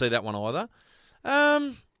forward. Didn't see that one either.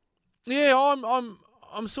 Yeah,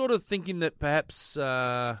 I'm sort of thinking that perhaps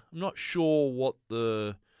I'm not sure what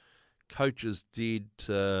the coaches did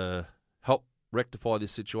to help rectify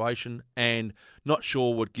this situation, and not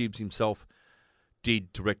sure what Gibbs himself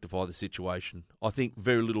did to rectify the situation. I think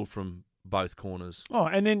very little from both corners. Oh,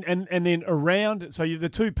 and then around, so the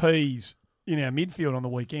two Ps in our midfield on the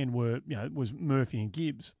weekend was Murphy and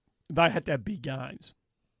Gibbs. They had to have big games.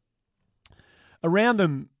 Around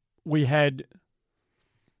them, we had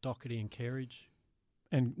Doherty and Kerridge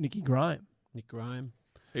and Nick Graham.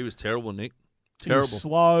 He was terrible, Nick. Terrible. He was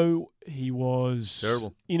slow. He was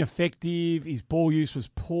terrible, ineffective. His ball use was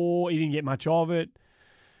poor. He didn't get much of it.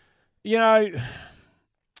 It's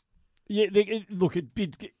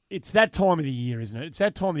that time of the year, isn't it? It's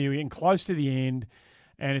that time of the year. We're getting close to the end,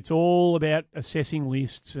 and it's all about assessing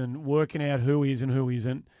lists and working out who is and who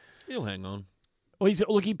isn't. He'll hang on. Well,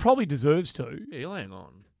 he probably deserves to. Yeah, he'll hang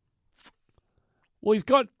on. Well,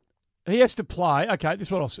 he has to play. Okay, this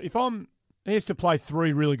is what I'll say. He has to play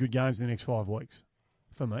 3 really good games in the next 5 weeks,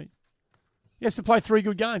 for me. He has to play 3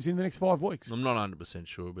 good games in the next 5 weeks. I'm not 100%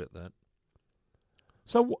 sure about that.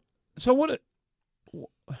 So what?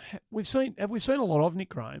 Have we seen a lot of Nick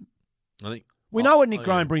Graham? I think we know what Nick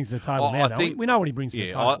Graham brings to the table now. We know what he brings to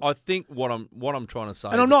the table. I think what I'm trying to say.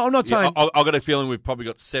 And I'm not saying. I've got a feeling we've probably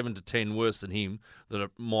got 7 to 10 worse than him that it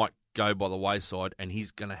might go by the wayside, and he's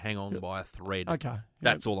going to hang on by a thread. Okay,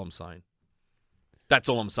 that's all I'm saying. That's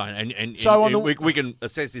all I'm saying, and we can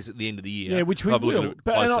assess this at the end of the year. Yeah, which we will.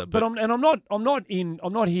 I'm not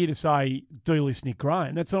here to say delist Nick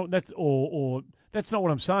Graham. That's not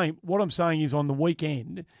what I'm saying. What I'm saying is on the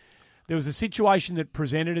weekend there was a situation that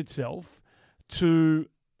presented itself to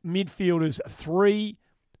midfielders 3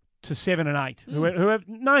 to 7 and 8. Whoever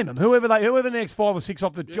name them, whoever the next 5 or 6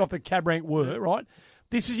 off the cab rank were, right?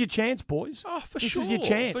 This is your chance, boys. Oh, for this sure. This is your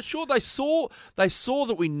chance. For sure. They saw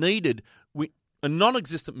that we needed a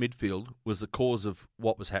non-existent midfield was the cause of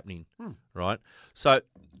what was happening, right? So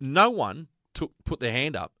no one put their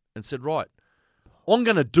hand up and said, right, I'm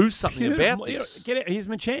going to do something about this. Get it. Here's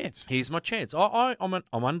my chance. Here's my chance. I'm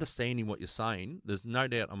understanding what you're saying. There's no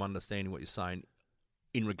doubt I'm understanding what you're saying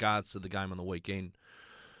in regards to the game on the weekend.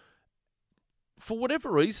 For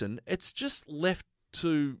whatever reason, it's just left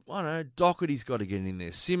to, I don't know, Doherty's got to get in there.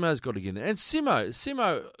 Simo's got to get in there. And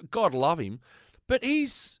Simo, God love him, but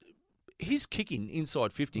he's kicking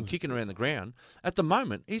inside 50, kicking around the ground. At the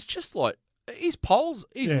moment, he's just like, he's miles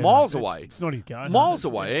away. It's not his go. Miles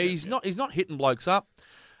away. He's not hitting blokes up,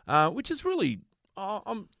 which is really,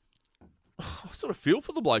 I sort of feel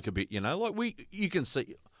for the bloke a bit, Like you can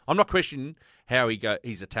see, I'm not questioning how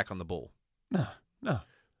he's attack on the ball. No.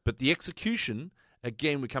 But the execution,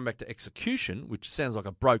 again, we come back to execution, which sounds like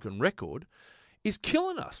a broken record, is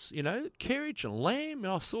killing us. Kerridge and Lamb.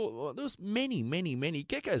 And I saw there was many.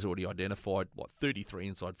 Gecko's already identified 33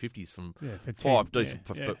 inside 50s from for 5 10. decent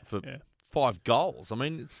Yeah, for yeah. 5 goals. I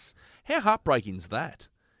mean, it's how heartbreaking is that?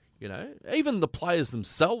 Even the players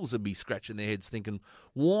themselves would be scratching their heads thinking,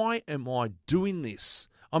 why am I doing this?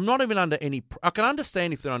 I'm not even under any... I can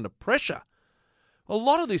understand if they're under pressure. A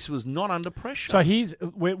lot of this was not under pressure. So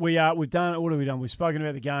we've done. What have we done? We've spoken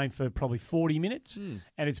about the game for probably 40 minutes, and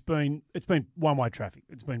it's been one-way traffic.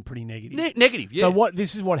 It's been pretty negative. Negative, yeah. So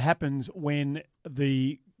this is what happens when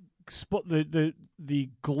the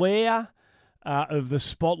glare of the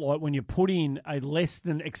spotlight, when you put in a less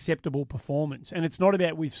than acceptable performance, and it's not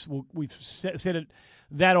about we've said it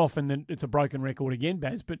that often that it's a broken record again,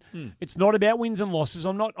 Baz, but it's not about wins and losses.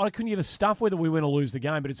 I couldn't give a stuff whether we win or lose the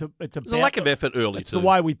game, but it's a lack of effort early. It's the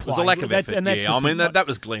way we play. It was a lack of effort. And that's that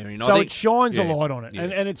was glaring. So it shines a light on it,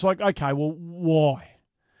 and it's like, okay, well,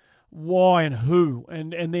 why and who,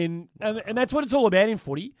 and that's what it's all about in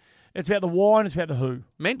footy. It's about the why and it's about the who.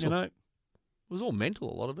 Mental. It was all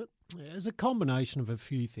mental. A lot of it. Yeah, it's a combination of a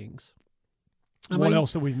few things. What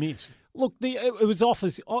else that we've missed? Look, it was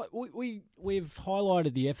offers. We've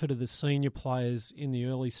highlighted the effort of the senior players in the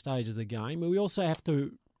early stage of the game, but we also have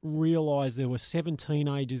to realise there were 7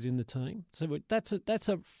 teenagers in the team. So that's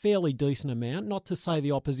a fairly decent amount. Not to say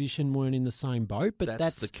the opposition weren't in the same boat, but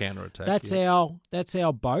that's the counter-attack. That's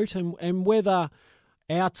our boat, and whether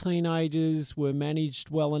our teenagers were managed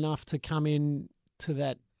well enough to come in to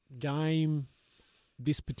that game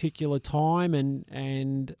this particular time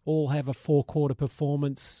and all have a 4-quarter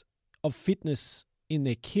performance of fitness in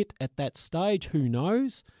their kit at that stage, who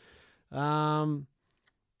knows?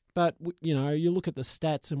 But, you look at the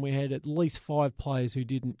stats and we had at least 5 players who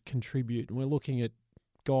didn't contribute. And we're looking at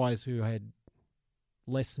guys who had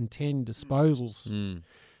less than 10 disposals.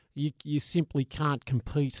 You simply can't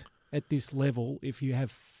compete at this level if you have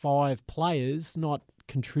 5 players not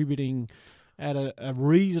contributing at a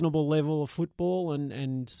reasonable level of football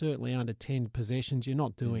and certainly under 10 possessions. You're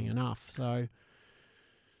not doing enough. So,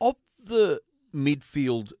 of the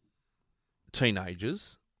midfield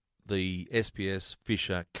teenagers, the SPS,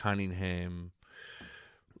 Fisher, Cunningham,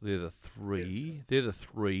 they're the three.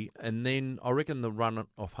 And then I reckon the run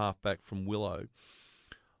off halfback from Willow.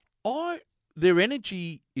 Their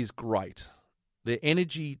energy is great. Their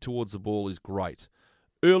energy towards the ball is great.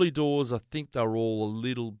 Early doors, I think they're all a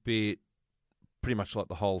little bit, pretty much like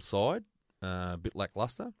the whole side, a bit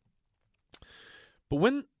lacklustre. But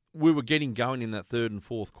when we were getting going in that third and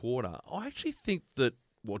fourth quarter, I actually think that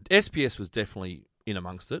SPS was definitely in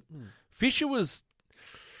amongst it. Fisher was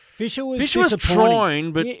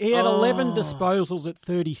trying, but he had 11 disposals at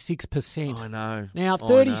 36%. I know. Now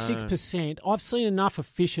 36%. I've seen enough of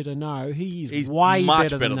Fisher to know he's way much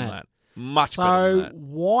better than that. Much better than that. So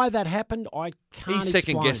why that happened, I can't explain. He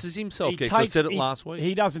second guesses himself. I said it last week.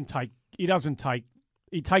 He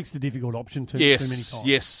takes the difficult option too many times.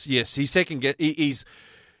 Yes. He second guess.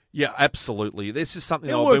 Yeah, absolutely. This is something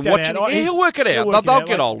He'll I've been watching. He'll work it out. They'll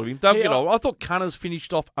get hold of him. They'll get hold. I thought Cunners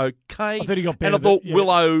finished off okay. I thought he got better. And I thought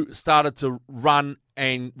Willow started to run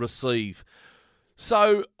and receive.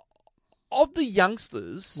 So, of the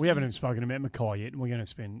youngsters... We haven't even spoken about Mackay yet, and we're going to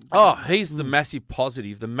spend... He's the massive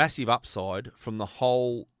positive, the massive upside from the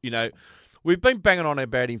whole... we've been banging on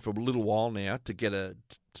about him for a little while now to get to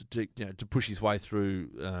push his way through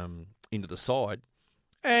into the side.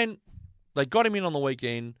 And they got him in on the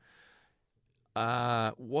weekend.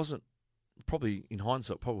 Wasn't probably, in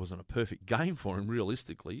hindsight, wasn't a perfect game for him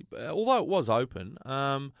realistically. But, although it was open,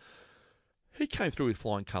 he came through with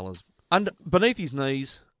flying colours. Beneath his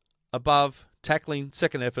knees, above, tackling,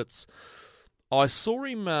 second efforts. I saw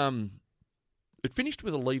him. It finished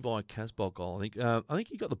with a Levi Casbolt goal. I think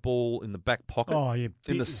he got the ball in the back pocket.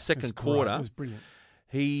 In the second quarter. It was brilliant.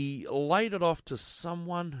 He laid it off to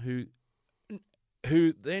someone who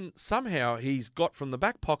then somehow he's got from the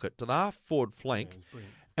back pocket to the half-forward flank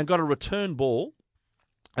and got a return ball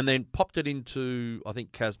and then popped it into, I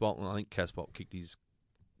think, Casbolt, and I think Casbolt kicked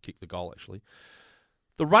the goal, actually.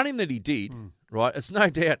 The running that he did, right, it's no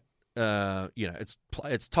doubt, it's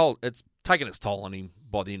taken its toll on him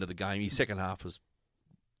by the end of the game. His second half was,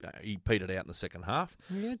 he petered out in the second half.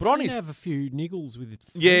 But on his have a few niggles with it.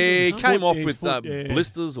 Yeah, he came off with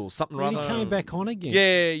blisters or something or other. He came back on again.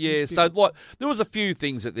 Yeah. So there was a few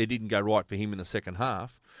things that didn't go right for him in the second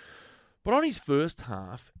half. But on his first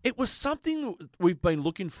half, it was something that we've been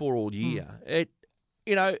looking for all year.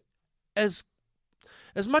 As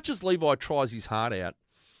much as Levi tries his heart out,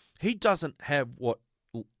 he doesn't have what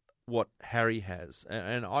Harry has,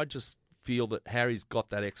 and I just feel that Harry's got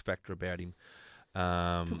that X factor about him.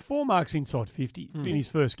 Took 4 marks inside 50 in his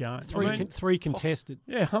first game. Three contested.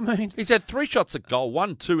 Yeah, I mean... He's had 3 shots at goal,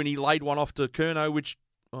 1, 2, and he laid one off to Kerno, which...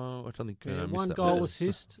 I don't think Kerno missed one that. goal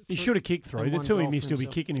assist. He should have kicked 3. The 2 he missed, he'll be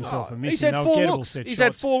kicking himself for missing. He's had They were 4 gettable looks. set He's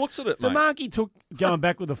shots. had 4 looks at it, The mate. mark he took going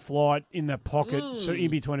back with a flight in the pocket, so in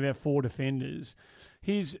between about 4 defenders,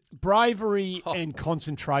 his bravery and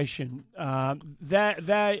concentration,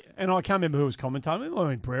 that and I can't remember who was commentating. I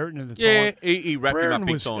mean, Brereton at the time. Yeah, he wrapped him up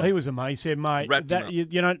big time. He was amazing. He said, mate, that, you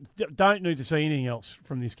don't need to see anything else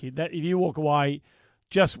from this kid. That if you walk away,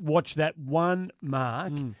 just watch that one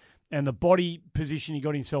mark and the body position he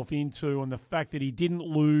got himself into, and the fact that he didn't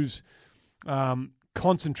lose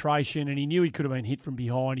concentration, and he knew he could have been hit from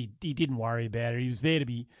behind. He didn't worry about it. He was there to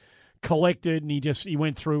be collected, and he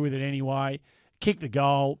went through with it anyway. Kicked the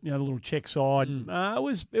goal, the little check side.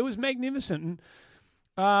 It was magnificent.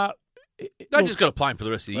 And, They just got to play him for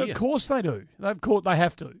the rest of the year. Of course they do. They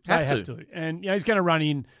have to. They have to. And he's going to run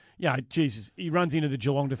in. Jesus, he runs into the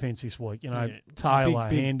Geelong defence this week. Taylor,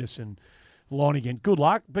 big. Henderson, Lonigan. Good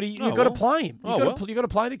luck, but you've got to play him. You've got to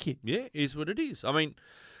play the kid. Yeah, is what it is. I mean,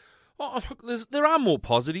 there are more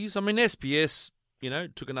positives. I mean, SPS,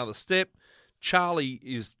 took another step. Charlie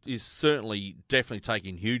is certainly definitely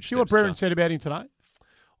taking huge steps. See what Brereton said about him today?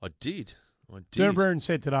 I did. Brereton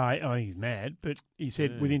said today, I think he's mad, but he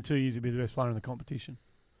said within 2 years he'll be the best player in the competition.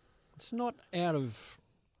 It's not out of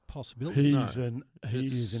possibility. He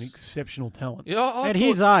is an exceptional talent. Yeah, At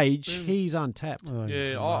his age, he's untapped.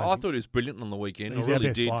 I thought he was brilliant on the weekend. He's I our really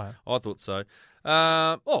best did. player. I thought so.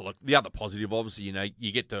 Look, the other positive, obviously,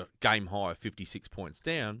 you get to game high of 56 points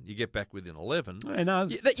down, you get back within 11.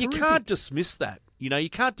 You can't dismiss that. You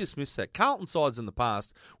can't dismiss that. Carlton sides in the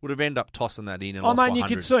past would have ended up tossing that in and lost by 100.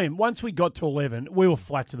 You could see him. Once we got to 11, we were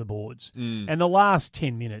flat to the boards. And the last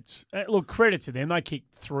 10 minutes, look, credit to them. They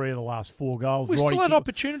kicked 3 of the last 4 goals. We still had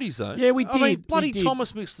opportunities, though. Yeah, we did. I mean, bloody we did.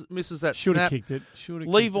 Thomas misses that Should have snap. kicked it.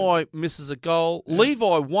 Levi misses a goal. Yeah.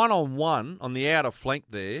 Levi one-on-one on the outer flank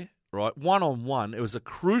there. Right, 1-on-1. It was a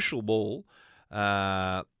crucial ball.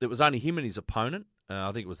 It was only him and his opponent.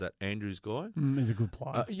 I think it was that Andrews guy. He's a good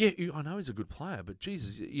player. I know he's a good player, but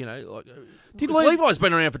Jesus, Levi's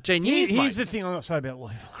been around for 10 years. Here's the thing I've got to say about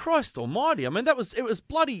Levi. Christ Almighty! I mean, it was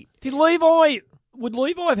bloody. Would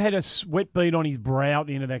Levi have had a sweat bead on his brow at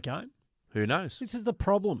the end of that game? Who knows? This is the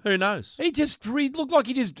problem. Who knows? He looked like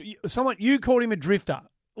you called him a drifter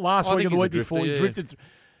last week or the week before. He drifted.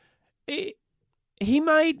 He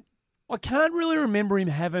made. I can't really remember him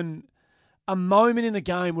having a moment in the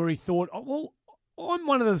game where he thought, I'm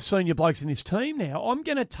one of the senior blokes in this team now. I'm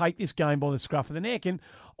going to take this game by the scruff of the neck, and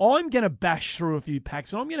I'm going to bash through a few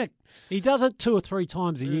packs, and I'm going to... He does it 2 or 3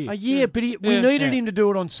 times a year. But we needed him to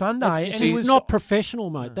do it on Sunday. He's not professional,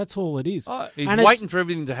 mate. That's all it is. He's waiting for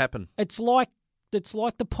everything to happen. It's like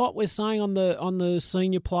the pot we're saying on the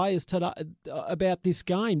senior players today about this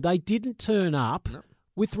game. They didn't turn up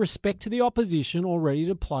with respect to the opposition or ready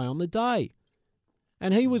to play on the day.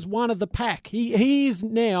 And he was one of the pack. He is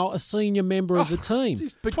now a senior member of the team.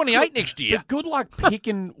 But 28 next year. But good luck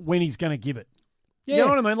picking when he's going to give it. Yeah. You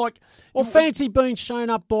know what I mean? Fancy being shown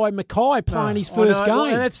up by Mackay playing his first game.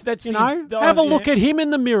 Well, that's have a look at him in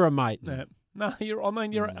the mirror, mate. Yeah. No, you're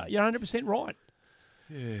 100% right.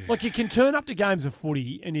 Yeah. Like, you can turn up to games of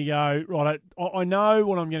footy and you go, right, I know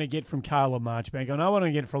what I'm going to get from Caleb Marchbank. I know what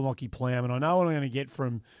I'm going to get from Lockie Plowman. I know what I'm going to get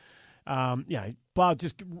from,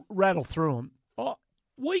 just rattle through them.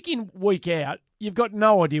 Week in, week out, you've got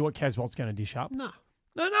no idea what Casbolt's going to dish up. No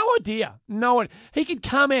idea. He could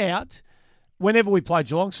come out whenever we play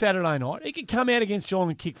Geelong, Saturday night. He could come out against Geelong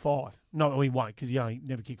and kick 5. Not that he won't, because he only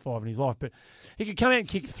never kicked 5 in his life. But he could come out and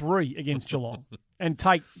kick 3 against Geelong and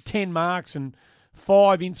take 10 marks and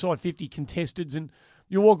 5 inside 50 contesteds, and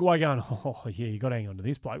you walk away going, you got to hang on to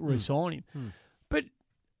this bloke, re-sign him. But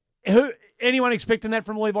anyone expecting that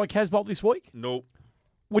from Levi Casbolt this week? No.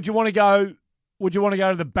 Would you want to go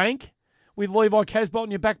to the bank with Levi Casbolt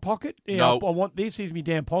in your back pocket? Yeah, no. I want this. Here's me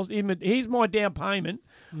down positive. Here's my down payment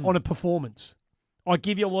on a performance. I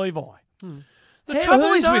give you Levi. The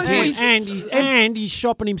trouble is with him, and he's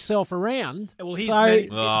shopping himself around. Well,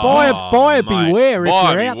 buyer beware if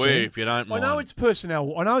you're out there. If you don't mind. I know it's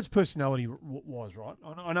personality wise, right?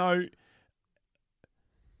 I know.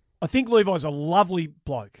 I think Levi's a lovely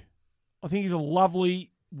bloke. I think he's a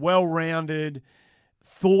lovely, well-rounded,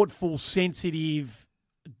 thoughtful, sensitive,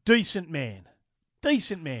 decent man,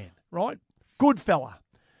 right? Good fella.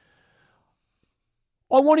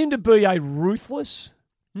 I want him to be a ruthless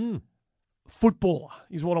footballer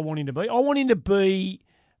is what I want him to be. I want him to be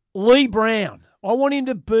Lee Brown. I want him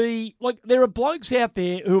to be, there are blokes out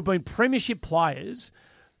there who have been premiership players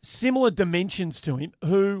similar dimensions to him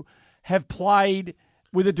who have played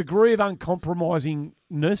with a degree of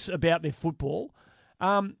uncompromisingness about their football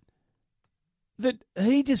that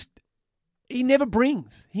he never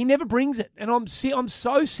brings. He never brings it. And I'm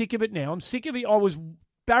so sick of it now. I'm sick of it. I was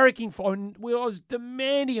barracking for him. I was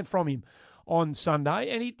demanding it from him on Sunday,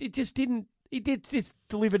 and he just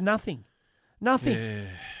delivered nothing. Nothing. Yeah,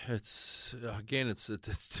 it's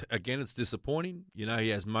disappointing. You know, he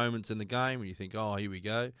has moments in the game where you think, oh, here we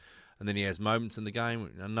go. And then he has moments in the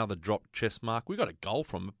game, another dropped chest mark. We got a goal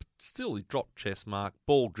from it, but still he dropped chest mark.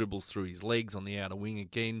 Ball dribbles through his legs on the outer wing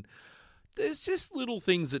again. There's just little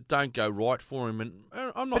things that don't go right for him, and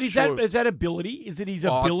I'm not sure. Is that ability? Is it his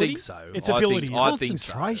ability? I think so. It's ability. I think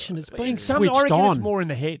so. Concentration is being I switched reckon on. it's more in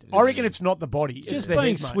the head. I reckon it's not the body. It's just the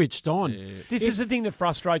being head, mate. switched on. Yeah. This is the thing that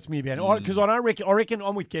frustrates me about it. Because I reckon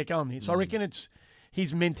I'm with Gecko on this. I reckon it's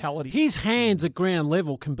his mentality. His hands at ground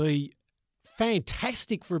level can be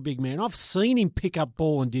fantastic for a big man. I've seen him pick up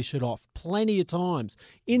ball and dish it off plenty of times.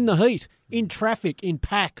 In the heat, in traffic, in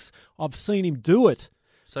packs. I've seen him do it.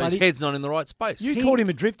 So his head's not in the right space. You called him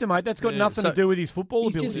a drifter, mate. That's got nothing to do with his football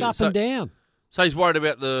He's ability. just up and down. So he's worried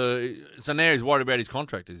about So now he's worried about his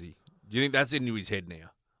contract, is he? Do you think that's into his head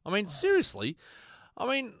now? I mean, seriously. I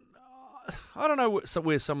mean, I don't know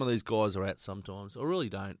where some of these guys are at sometimes. I really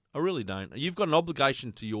don't. You've got an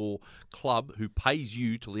obligation to your club who pays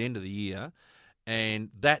you till the end of the year, and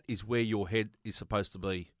that is where your head is supposed to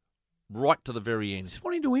be. Right to the very end. Just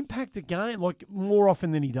wanting to impact the game like more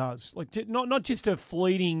often than he does. Like not just a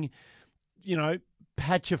fleeting,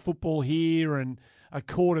 patch of football here and a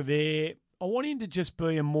quarter there. I want him to just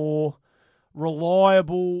be a more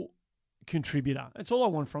reliable contributor. That's all I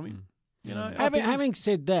want from him. Having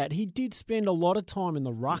said that, he did spend a lot of time in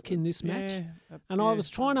the ruck in this match, and I was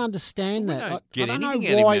trying to understand that. Don't I get don't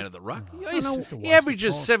anything know why. out of the ruck. He of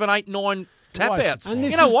averages time. 7, 8, 9 tap outs. And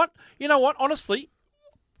You know what?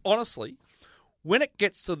 Honestly, when it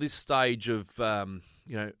gets to this stage of,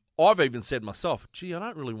 I've even said myself, gee, I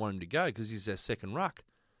don't really want him to go because he's our second ruck.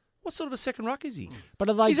 What sort of a second ruck is he? But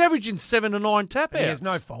are they? He's averaging 7 to 9 tap outs. There's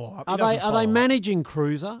no follow up. Are they managing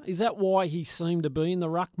Cruiser? Is that why he seemed to be in the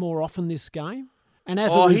ruck more often this game? And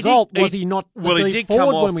as a result, was he not the he deep did forward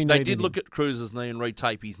come off. when we They needed did him? look at Cruiser's knee and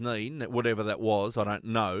retape his knee, whatever that was. I don't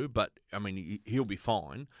know, but I mean, he'll be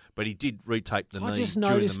fine. But he did retape the I knee just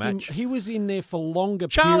during the noticed him. match. He was in there for longer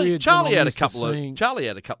Charlie periods. had a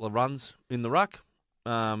couple of runs in the ruck.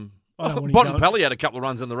 Bontempelli had a couple of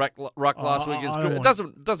runs in the ruck last week against Cruiser.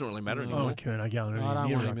 It doesn't really matter anymore. I don't want Kerno going I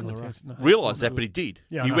don't want him in the ruck. Realise that, but he did.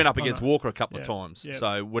 Yeah, he I went know, up against Walker a couple of times. Yeah.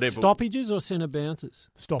 So whatever. Stoppages or centre bounces?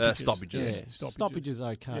 Stoppages. Yeah, stoppages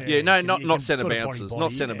okay. Yeah, no, you not can centre sort of bounces. body,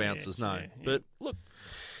 Not centre yeah, bounces, yeah, no. yeah. But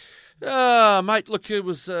look, mate, look, it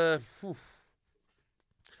was...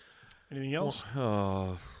 Anything else?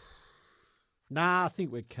 Nah, I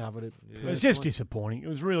think we're covered it. It was just disappointing. It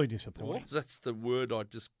was really disappointing. That's the word I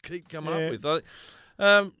just keep coming Yeah. up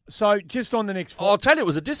with. So just on the next... I'll tell you, it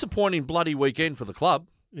was a disappointing bloody weekend for the club.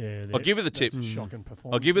 Yeah, I'll give you the tip. That's a shocking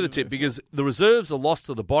performance. I'll give you the tip because the reserves are lost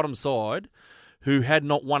to the bottom side who had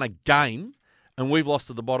not won a game, and we've lost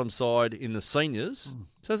to the bottom side in the seniors.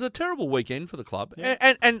 So it's a terrible weekend for the club. Yeah.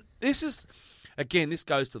 And this is, again, this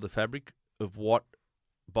goes to the fabric of what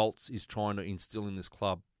Bolts is trying to instill in this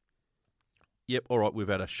club. Yep, all right, we've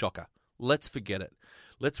had a shocker. Let's forget it.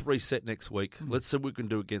 Let's reset next week. Let's see what we can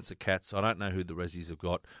do against the Cats. I don't know who the Rezzies have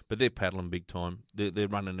got, but they're paddling big time. They're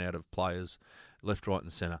running out of players left, right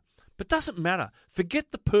and centre. But doesn't matter.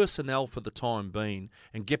 Forget the personnel for the time being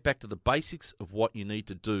and get back to the basics of what you need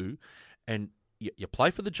to do. And you play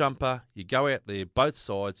for the jumper. You go out there, both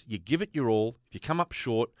sides. You give it your all. If you come up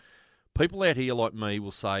short, people out here like me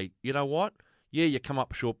will say, you know what? Yeah, you come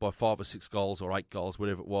up short by 5 or 6 goals or 8 goals,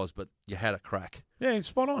 whatever it was, but you had a crack. Yeah,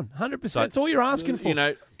 spot on. 100%. That's all you're asking for. You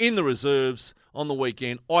know, in the reserves on the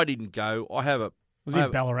weekend, I didn't go. I have a... was in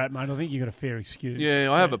Ballarat, mate. I think you got a fair excuse.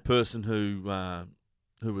 Yeah, I have a person who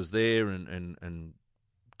was there and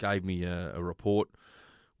gave me a report,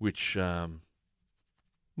 which... not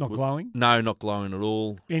glowing? No, not glowing at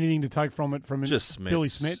all. Anything to take from it from just Smets. Billy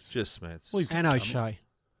Smets? Just Smets. Well, And O'Shea.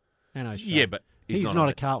 Yeah, but he's not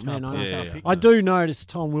a Carlton man. I know. Yeah. I do notice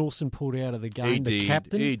Tom Wilson pulled out of the game, the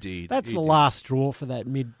captain. He did. That's the last straw for that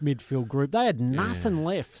midfield group. They had nothing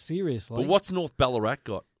left, seriously. But what's North Ballarat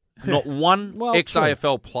got? Not one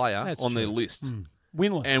ex-AFL player That's on their true. list.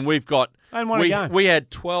 Winless. And we've got... They hadn't won a game. We had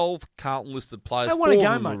 12 Carlton-listed players. They won a 4 of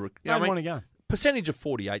game, them mate. were- They hadn't won a game. Percentage of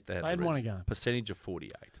 48 they had. They hadn't won a game. Percentage of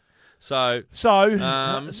 48. So So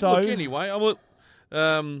look, anyway,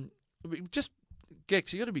 just...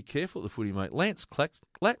 Gex, you got to be careful at the footy, mate. Lance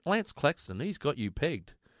Claxton, he's got you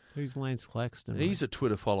pegged. Who's Lance Claxton? He's a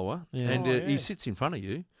Twitter follower, Yeah. and Oh, yeah. he sits in front of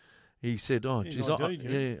you. He said, "Oh, He's geez, an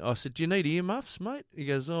ID, yeah." I said, "Do you need earmuffs, mate?" He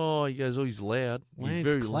goes, "Oh, he's loud. Lance he's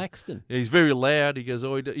very Claxton. Yeah, he's very loud." He goes,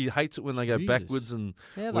 "Oh, he hates it when they go Jesus. backwards and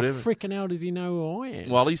How whatever." the frickin' hell does he know who I am?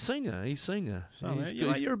 Well, he's seen you. He's So, He's-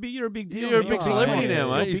 you're a big deal. You're a mate. big Oh, celebrity yeah, now,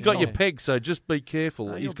 yeah, mate. big He's got you time. pegged, so just be careful.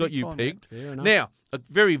 No, He's you're got big you time, pegged. Fair enough. Now, a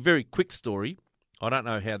very, very quick story. I don't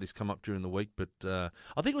know how this come up during the week, but I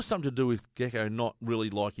think it was something to do with Gecko not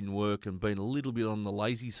really liking work and being a little bit on the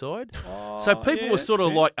lazy side. So people were sort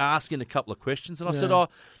of like asking a couple of questions, and I said, Yeah.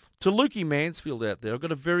 to Lukey Mansfield out there, I've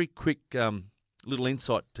got a very quick little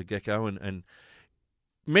insight to Gecko. And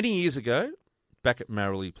many years ago, back at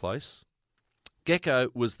Marrowley Place,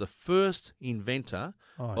 Gecko was the first inventor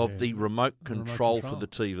of the remote control for the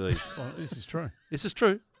TV. Well, this is true. This is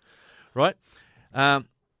true, right?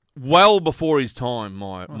 Well before his time,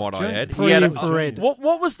 might I Gee, add. pre-infrared. What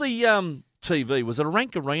was the TV? Was it a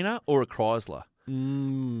Rank Arena or a Chrysler? I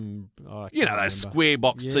You can't know, those remember. square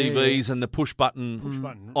box Yeah, TVs and the push button,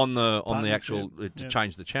 button. on the Buttons, actual yeah. to Yeah.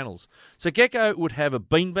 change the channels. So Gecko would have a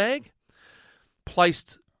beanbag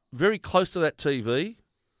placed very close to that TV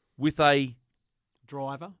with a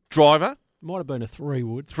driver. driver, Might have been a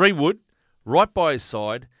 3-wood. 3-wood, right by his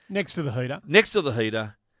side, Next to the heater. next to the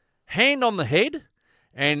heater, hand on the head,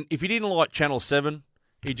 and if he didn't like Channel 7,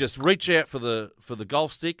 he'd just reach out for the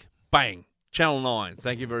golf stick, bang, Channel 9.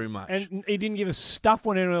 Thank you very much. And he didn't give a stuff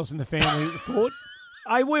what anyone else in the family thought.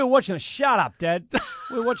 Hey, we were watching it. Shut up, Dad.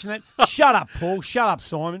 We were watching that. Shut up, Paul. Shut up,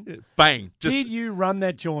 Simon. bang, just Did you run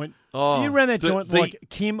that joint? Oh, You ran that the- joint the- like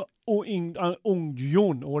Kim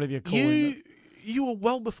Ung-Yun or whatever you call him. You were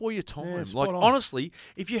well before your time. Yeah, spot like on. honestly,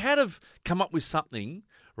 if you had have come up with something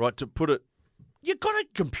right to put it, you got a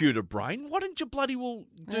computer brain. Why didn't you bloody well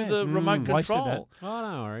do Yeah. the remote wasted control? Oh,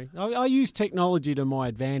 don't worry. I use technology to my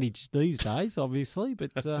advantage these days, obviously,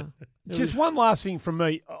 but Just one last thing from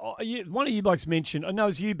me. One of you blokes mentioned, I know it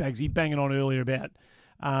was you, Bagsy, banging on earlier about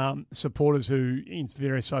supporters who in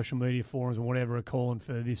various social media forums and whatever are calling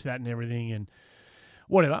for this, that and everything and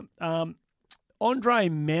whatever. Andre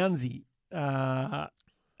Mounsey,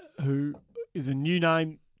 who is a new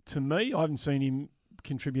name to me. I haven't seen him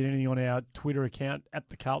contribute anything on our Twitter account at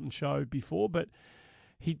the Carlton Show before, but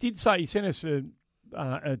he did say, he sent us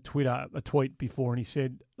a tweet before, and he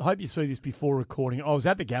said, I hope you see this before recording. I was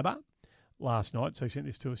at the Gabba last night, so he sent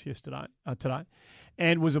this to us today,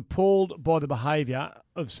 and was appalled by the behaviour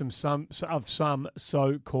of some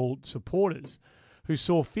so-called supporters who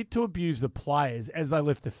saw fit to abuse the players as they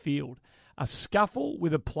left the field. A scuffle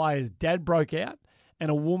with a player's dad broke out, and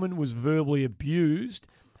a woman was verbally abused.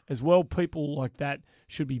 As well, people like that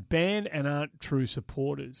should be banned and aren't true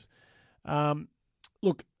supporters.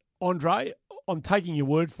 Look, Andre, I'm taking your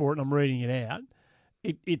word for it and I'm reading it out.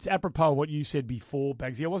 It's apropos of what you said before,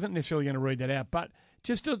 Bagsy. I wasn't necessarily going to read that out, but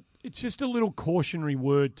it's just a little cautionary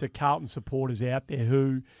word to Carlton supporters out there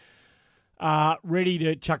who are ready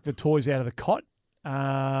to chuck the toys out of the cot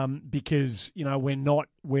because, we're not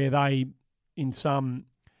where they, in some,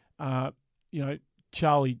 Willy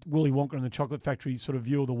Wonka and the Chocolate Factory sort of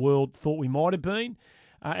view of the world thought we might have been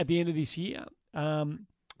at the end of this year.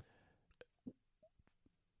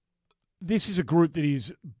 This is a group that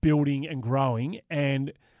is building and growing,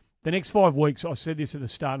 and the next 5 weeks, I said this at the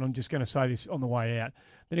start, and I'm just going to say this on the way out,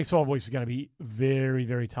 the next 5 weeks is going to be very,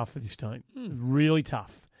 very tough for this team. Really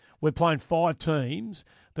tough. We're playing 5 teams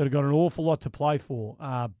that have got an awful lot to play for.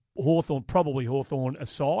 Probably Hawthorn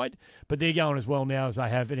aside, but they're going as well now as they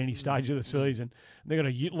have at any stage of the season. They've got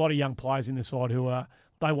a lot of young players in the side who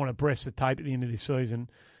they want to breast the tape at the end of this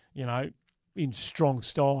season, in strong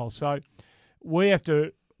style. So we have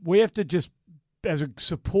to just, as a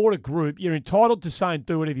supporter group, you're entitled to say and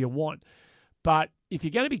do whatever you want, but if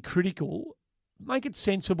you're going to be critical, make it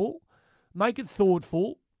sensible, make it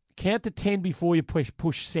thoughtful, count to 10 before you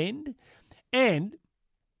push send, and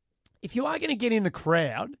if you are going to get in the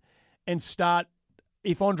crowd and start,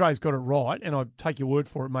 if Andre's got it right, and I take your word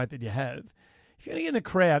for it, mate, that you have, if you're going to get in the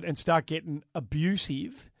crowd and start getting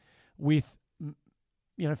abusive with,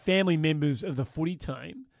 family members of the footy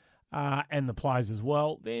team and the players as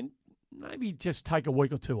well, then maybe just take a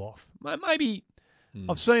week or 2 off. Maybe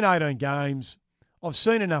I've seen 18 games. I've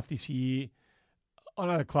seen enough this year. I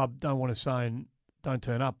know the club don't want to say and don't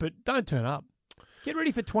turn up, but don't turn up. Get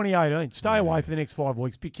ready for 2018. Stay away for the next 5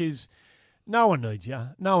 weeks because no one needs you.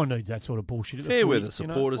 No one needs that sort of bullshit. At Fair the weather footy,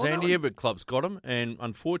 supporters, Well, Andy. no one- Every club's got them, and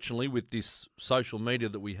unfortunately, with this social media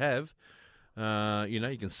that we have,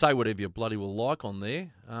 you can say whatever you bloody will like on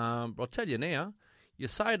there. But I'll tell you now, you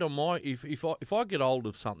say it on my if I get hold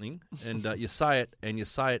of something and you say it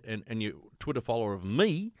and you're Twitter follower of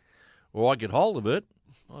me, or I get hold of it,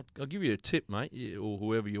 I'll give you a tip, mate, or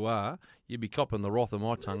whoever you are. You'd be copping the wrath of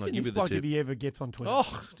my tongue. I'll give you the tip. If he ever gets on Twitter.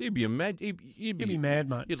 Oh, he'd be mad. He'd be mad,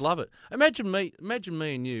 mate. You'd love it. Imagine me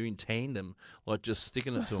and you in tandem, like just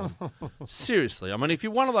sticking it to him. Seriously, I mean, if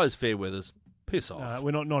you're one of those fair weathers, piss off.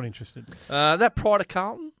 We're not interested. That Pride of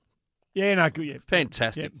Carlton. Yeah, no, good. Yeah,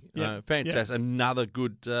 fantastic. Yep. Fantastic. Yep. Another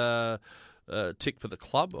good tick for the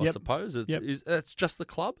club, I suppose. It's just the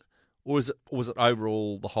club, or was it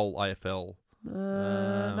overall the whole AFL?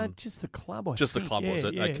 No, just the club. I just think. The club, was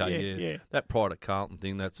it? Okay. That Pride of Carlton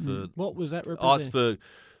thing. That's for what was that represent? Oh, it's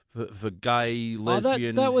for gay,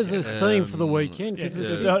 lesbian. That was a theme for the weekend because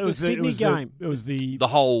the Sydney game. It was the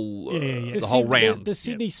whole the whole round. The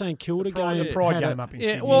Sydney St Kilda game. The Pride game up in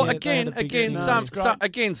Sydney. Well, again, some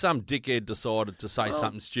dickhead decided to say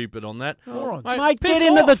something stupid on that. All right, mate, get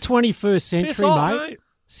into the 21st century, mate.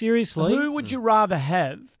 Seriously, who would you rather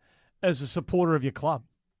have as a supporter of your club?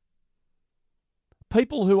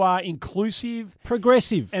 People who are inclusive,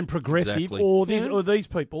 progressive, exactly. or these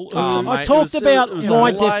people. I talked about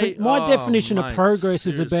my definition of progress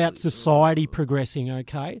is about society progressing,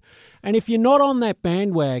 okay? And if you're not on that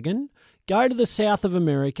bandwagon, go to the south of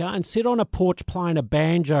America and sit on a porch playing a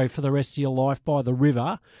banjo for the rest of your life by the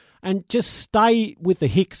river and just stay with the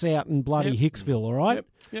Hicks out in bloody Hicksville, all right?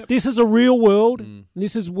 Yep. This is a real world.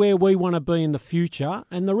 This is where we want to be in the future.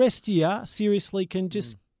 And the rest of you, seriously, can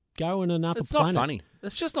just... go in another planet. It's not funny.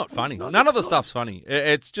 It's just not funny. None of the stuff's funny.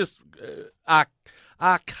 It's just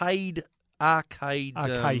archaic. I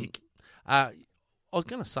was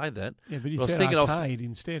going to say that. Yeah, but you said arcade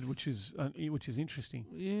instead, which is interesting.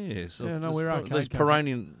 Yeah, so we're arcade. These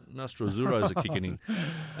perennial Nostrozuros are kicking in,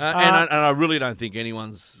 and I really don't think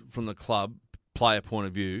anyone's from the club player point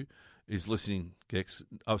of view is listening. Gex,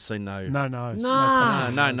 I've seen no.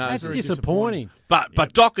 That's disappointing.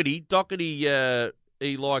 But Doherty.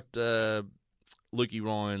 He liked Lukey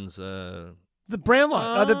Ryan's... the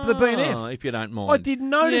Brownlow, the BNF. If you don't mind. I didn't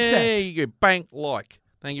notice that. Yeah, you go bank-like.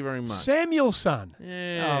 Thank you very much. Samuelson.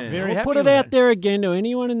 Yeah. Very happy put it with out that. there again to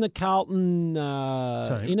anyone in the Carlton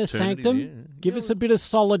inner sanctum. Yeah. Give us a bit of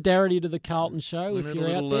solidarity to the Carlton show if you're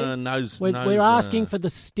out there. We're asking for the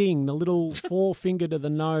sting, the little forefinger to the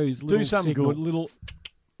nose. Do something signal. good.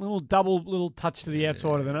 Little touch to the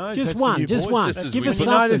outside of the nose. Just That's one. Give us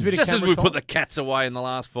something. Just as we put the cats away in the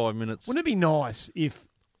last 5 minutes. Wouldn't it be nice if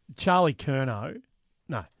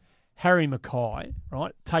Harry Mackay,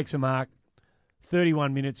 right, takes a mark,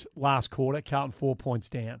 31 minutes, last quarter, Carlton 4 points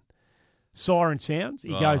down. Siren sounds. He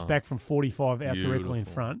goes back from 45 out directly in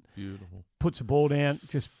front. Beautiful. Puts the ball down,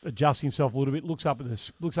 just adjusts himself a little bit, looks up at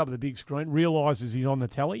the big screen, realises he's on the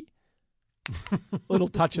telly. Little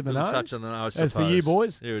touch of the nose. Touch of the nose. That's for you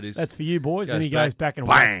boys. Here it is. That's for you boys. Then he goes back and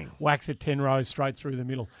whacks it 10 rows straight through the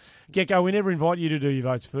middle. Gecko, we never invite you to do your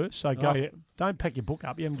votes first, so go. Don't pack your book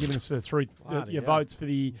up. You haven't given us your votes for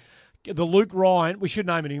the Luke Ryan. We should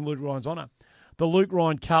name it in Luke Ryan's honour. The Luke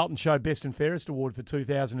Ryan Carlton Show Best and Fairest Award for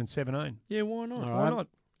 2017. Yeah, why not? Why not?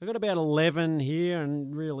 I've got about 11 here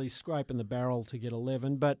and really scraping the barrel to get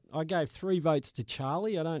 11, but I gave 3 votes to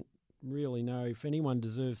Charlie. I don't really know if anyone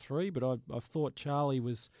deserved 3, but I thought Charlie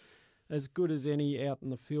was as good as any out in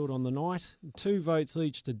the field on the night. 2 votes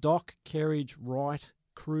each to Doc, Kerridge, Wright,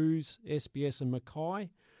 Cruz, SBS and Mackay,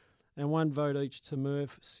 and 1 vote each to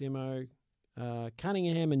Murph, Simo,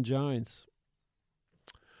 Cunningham and Jones.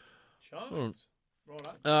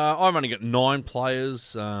 I've only got 9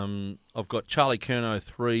 players. I've got Charlie Curnow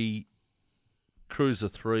 3, Cruiser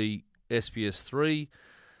 3, SPS 3.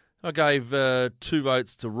 I gave 2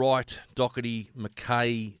 votes to Wright, Doherty,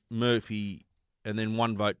 McKay, Murphy, and then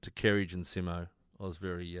 1 vote to Kerridge and Simo. I was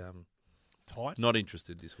very tight. Not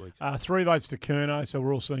interested this week. 3 votes to Curnow, so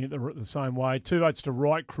we're all seeing it the same way. 2 votes to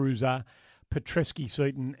Wright, Cruiser, Petreski,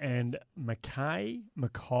 Seaton, and Mackay.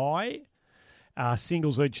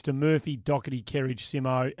 Singles each to Murphy, Doherty, Kerridge,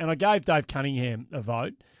 Simo. And I gave Dave Cunningham a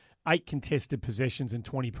vote. 8 contested possessions and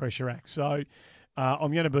 20 pressure acts. So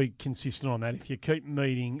I'm going to be consistent on that. If you keep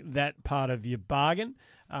meeting that part of your bargain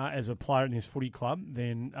as a player in this footy club,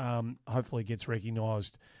 then hopefully it gets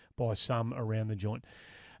recognised by some around the joint.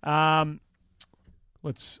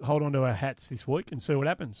 Let's hold on to our hats this week and see what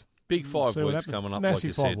happens. Big 5 weeks coming up, Massive like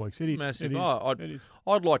you said. 5 weeks. It is. Massive. It is.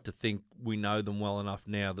 I'd like to think we know them well enough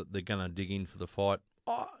now that they're going to dig in for the fight.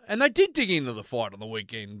 And they did dig into the fight on the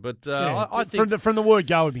weekend, but I think... From the word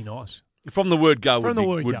go would be nice. From the word go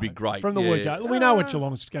would be great. From the word go. We know what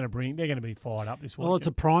Geelong's going to bring. They're going to be fired up this week. Well, it's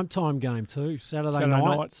a prime time game too, Saturday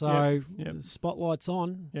night. So the spotlight's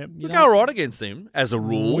on. Yep. We go all right against them, as a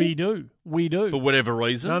rule. We do. For whatever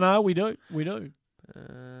reason. No, we do.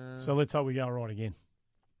 So let's hope we go all right again.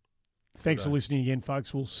 Thanks for listening again,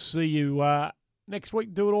 folks. We'll see you next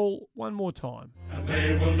week, do it all one more time. And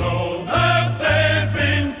they will know that they've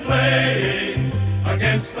been playing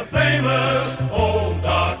against the famous old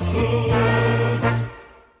dark blues.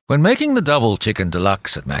 When making the double chicken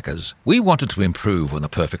deluxe at Macca's, we wanted to improve on the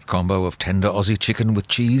perfect combo of tender Aussie chicken with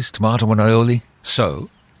cheese, tomato and aioli. So,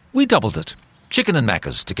 we doubled it. Chicken and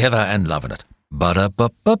Macca's, together and loving it.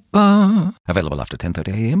 Ba-da-ba-ba-ba. Available after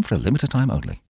 10:30 a.m. for a limited time only.